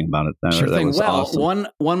talking about it. Sure thing. Well, awesome.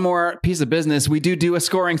 one more piece of business. We do a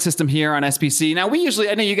scoring system here on SPC. Now,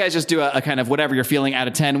 I know you guys just do a kind of whatever you're feeling out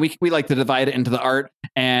of 10. We like to divide it into the art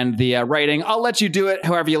and the writing. I'll let you do it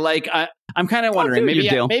however you like. I'm kind of wondering,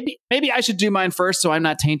 maybe I should do mine first, so I'm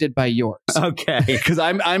not tainted by yours. Okay, because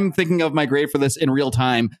I'm thinking of my grade for this in real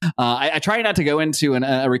time. I try not to go into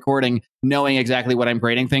a recording knowing exactly what I'm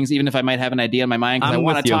grading things, even if I might have an idea in my mind, because I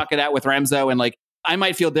want to talk it out with Remzo, and like I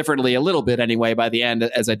might feel differently a little bit anyway by the end,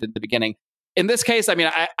 as I did at the beginning. In this case,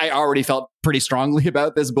 I already felt pretty strongly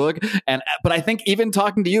about this book, but I think even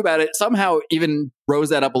talking to you about it somehow even rose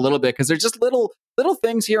that up a little bit, because there's just little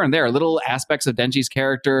things here and there, little aspects of Denji's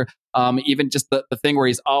character, even just the thing where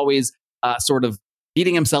he's always sort of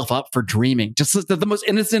beating himself up for dreaming, just the most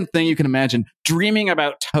innocent thing you can imagine, dreaming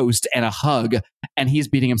about toast and a hug, and he's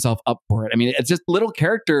beating himself up for it. I mean, it's just little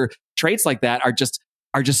character traits like that are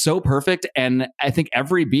just so perfect. And I think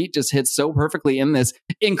every beat just hits so perfectly in this,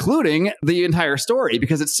 including the entire story,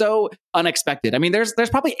 because it's so unexpected. I mean, there's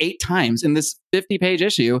probably 8 times in this 50-page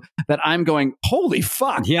issue that I'm going, holy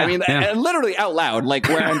fuck. Yeah, and literally out loud, like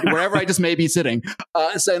wherever I just may be sitting.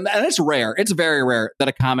 And it's rare. It's very rare that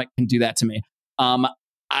a comic can do that to me.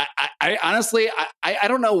 I honestly, I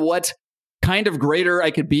don't know what kind of grader I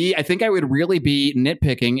could be. I think I would really be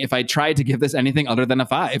nitpicking if I tried to give this anything other than a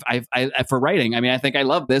 5 for writing. I mean, I think I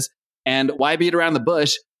love this, and why beat around the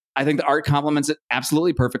bush? I think the art complements it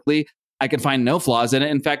absolutely perfectly. I could find no flaws in it.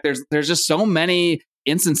 In fact, there's just so many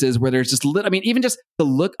instances where there's just even just the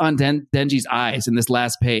look on Denji's eyes in this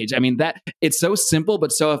last page. I mean, that it's so simple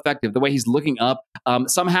but so effective. The way he's looking up,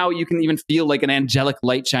 somehow you can even feel like an angelic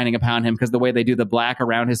light shining upon him because the way they do the black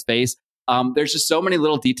around his face. There's just so many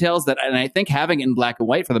little details and I think having it in black and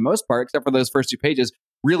white for the most part, except for those first 2 pages,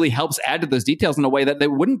 really helps add to those details in a way that they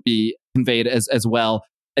wouldn't be conveyed as well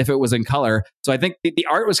if it was in color. So I think the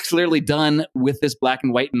art was clearly done with this black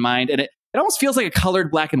and white in mind, and it almost feels like a colored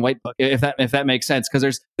black and white book, if that makes sense,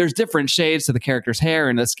 because there's different shades to the character's hair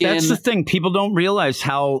and the skin. That's the thing. People don't realize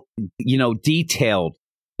how, detailed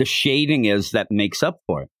the shading is that makes up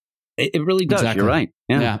for it. It really does. Exactly. You're right.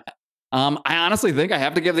 Yeah. I honestly think I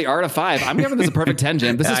have to give the art a 5. I'm giving this a perfect 10,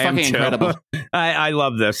 Jim. This is fucking incredible. I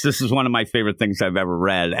love this. This is one of my favorite things I've ever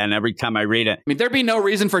read. And every time I read it, I mean, there'd be no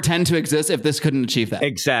reason for 10 to exist if this couldn't achieve that.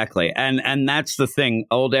 Exactly. And that's the thing.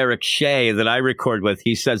 Old Eric Shea that I record with,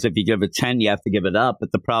 he says if you give it 10, you have to give it up.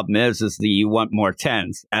 But the problem is that you want more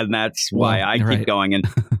 10s. And that's why I keep going. And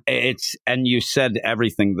and you said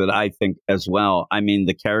everything that I think as well. I mean,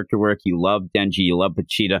 the character work, you love Denji, you love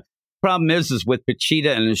Pochita. Problem is with Pochita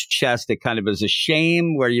and his chest, it kind of is a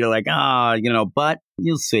shame where you're like, but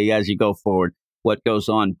you'll see as you go forward what goes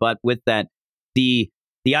on. But with that, the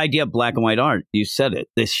idea of black and white art, you said it,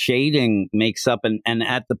 the shading makes up. And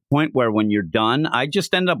at the point where when you're done, I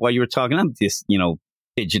just end up, while you were talking, I'm just,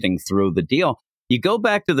 fidgeting through the deal. You go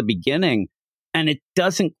back to the beginning and it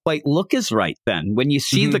doesn't quite look as right then. When you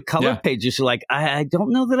see the color pages, you're like, I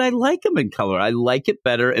don't know that I like them in color. I like it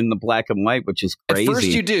better in the black and white, which is crazy. At first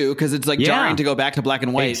you do, because it's like jarring to go back to black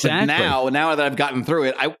and white. Exactly. But now that I've gotten through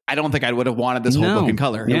it, I don't think I would have wanted this whole book in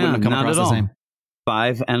color. It wouldn't have come across the same.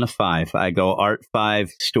 5 and a 5. I go art 5,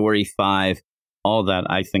 story 5, all that.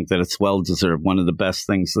 I think that it's well deserved. One of the best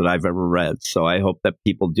things that I've ever read. So I hope that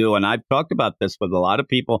people do. And I've talked about this with a lot of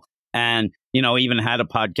people. And, even had a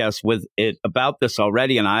podcast with it about this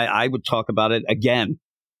already. And I would talk about it again.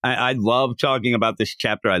 I love talking about this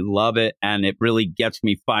chapter. I love it. And it really gets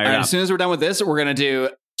me fired up. As soon as we're done with this, we're going to do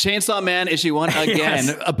Chainsaw Man issue 1 again.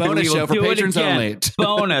 Yes. A bonus show for patrons only.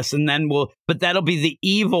 Bonus. And then but that'll be the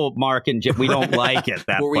evil Mark and Jim. We don't like it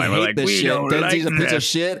that we point. Hate we're like, this we shit. don't Denji's like a piece of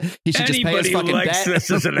shit. He should just pay his fucking Anybody who likes debt. this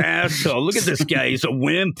is an asshole. Look at this guy. He's a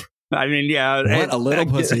wimp. I mean, yeah. What a little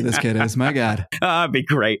pussy this kid is. My God. It'd be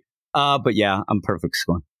great. But yeah, I'm perfect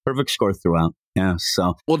score. Perfect score throughout. Yeah.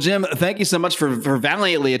 So, well, Jim, thank you so much for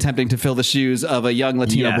valiantly attempting to fill the shoes of a young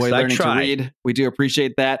Latino boy learning to read. We do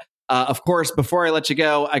appreciate that. Of course, before I let you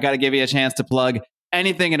go, I got to give you a chance to plug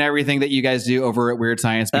anything and everything that you guys do over at Weird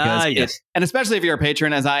Science, because and especially if you're a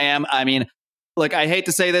patron, as I am. I mean, look, I hate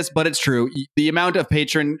to say this, but it's true. The amount of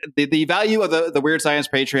the value of the Weird Science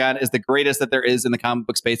Patreon is the greatest that there is in the comic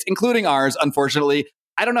book space, including ours, unfortunately.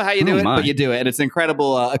 I don't know how you do it, but you do it. And it's an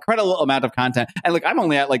incredible amount of content. And look, I'm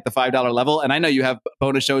only at like the $5 level. And I know you have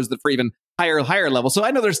bonus shows that for even higher level. So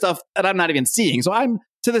I know there's stuff that I'm not even seeing. So I'm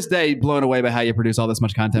to this day blown away by how you produce all this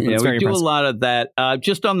much content. But it's very impressive. A lot of that.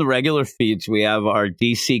 Just on the regular feeds, we have our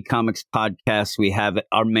DC Comics podcast. We have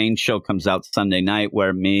our main show comes out Sunday night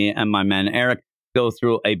where me and my man Eric go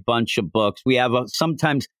through a bunch of books. We have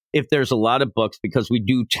sometimes, if there's a lot of books, because we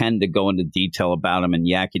do tend to go into detail about them and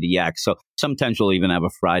yakety yak. So sometimes we'll even have a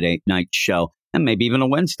Friday night show and maybe even a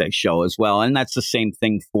Wednesday show as well. And that's the same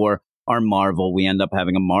thing for our Marvel. We end up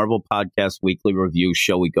having a Marvel podcast weekly review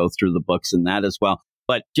show. We go through the books in that as well.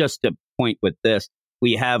 But just to point with this,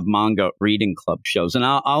 we have manga reading club shows. And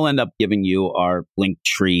I'll end up giving you our link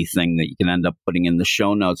tree thing that you can end up putting in the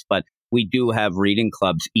show notes. But we do have reading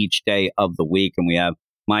clubs each day of the week. And we have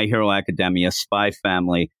My Hero Academia, Spy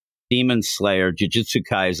Family, Demon Slayer, Jujutsu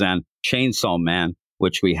Kaisen, Chainsaw Man,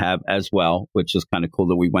 which we have as well, which is kind of cool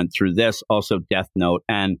that we went through this. Also Death Note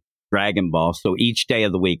and Dragon Ball. So each day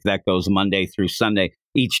of the week, that goes Monday through Sunday.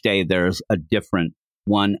 Each day there's a different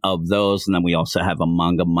one of those. And then we also have a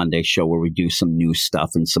Manga Monday show where we do some new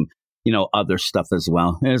stuff and some, other stuff as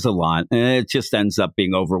well. There's a lot. And it just ends up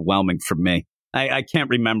being overwhelming for me. I can't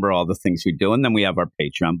remember all the things we do. And then we have our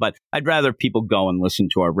Patreon. But I'd rather people go and listen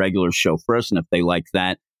to our regular show first. And if they like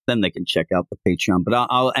that, then they can check out the Patreon. But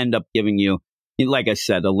I'll end up giving you, like I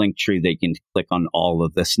said, a link tree. They can click on all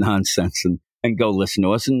of this nonsense and go listen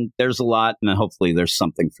to us. And there's a lot. And hopefully there's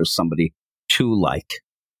something for somebody to like.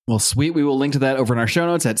 Well, sweet. We will link to that over in our show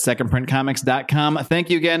notes at secondprintcomics.com. Thank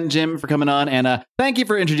you again, Jim, for coming on. And thank you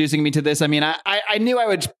for introducing me to this. I mean, I knew I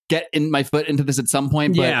would get my foot into this at some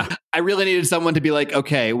point, but I really needed someone to be like,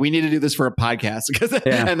 okay, we need to do this for a podcast.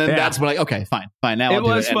 And then that's when okay, fine. Now it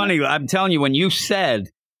was funny. I'm telling you, when you said,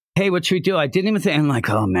 hey, what should we do? I didn't even think, I'm like,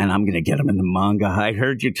 oh man, I'm going to get him into manga. I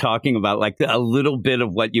heard you talking about like a little bit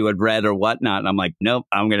of what you had read or whatnot. And I'm like, nope,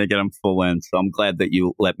 I'm going to get him full in. So I'm glad that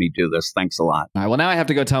you let me do this. Thanks a lot. All right. Well, now I have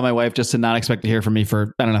to go tell my wife just to not expect to hear from me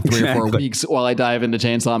for, I don't know, 3 or 4 weeks while I dive into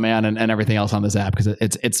Chainsaw Man and everything else on this app, because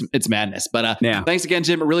it's madness. But thanks again,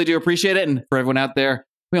 Jim. I really do appreciate it. And for everyone out there,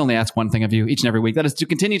 we only ask one thing of you each and every week. That is to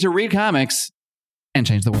continue to read comics and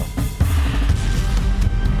change the world.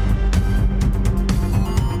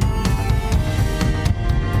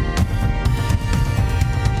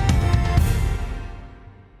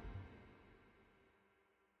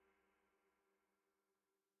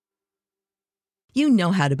 You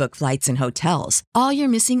know how to book flights and hotels. All you're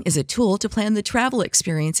missing is a tool to plan the travel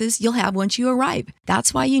experiences you'll have once you arrive.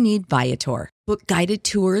 That's why you need Viator. Book guided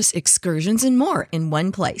tours, excursions, and more in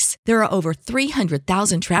one place. There are over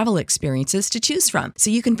 300,000 travel experiences to choose from,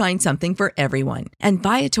 so you can find something for everyone. And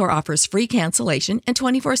Viator offers free cancellation and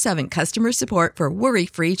 24/7 customer support for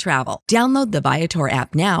worry-free travel. Download the Viator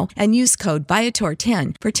app now and use code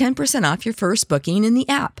Viator10 for 10% off your first booking in the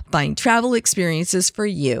app. Find travel experiences for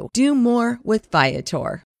you. Do more with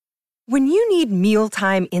Viator. When you need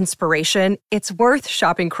mealtime inspiration, it's worth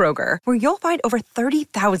shopping Kroger, where you'll find over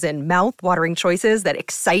 30,000 mouth-watering choices that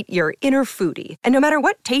excite your inner foodie. And no matter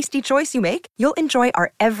what tasty choice you make, you'll enjoy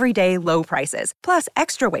our everyday low prices, plus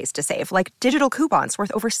extra ways to save, like digital coupons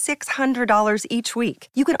worth over $600 each week.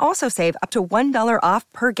 You can also save up to $1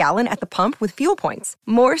 off per gallon at the pump with fuel points.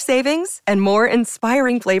 More savings and more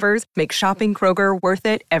inspiring flavors make shopping Kroger worth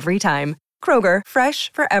it every time. Kroger,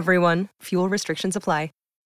 fresh for everyone. Fuel restrictions apply.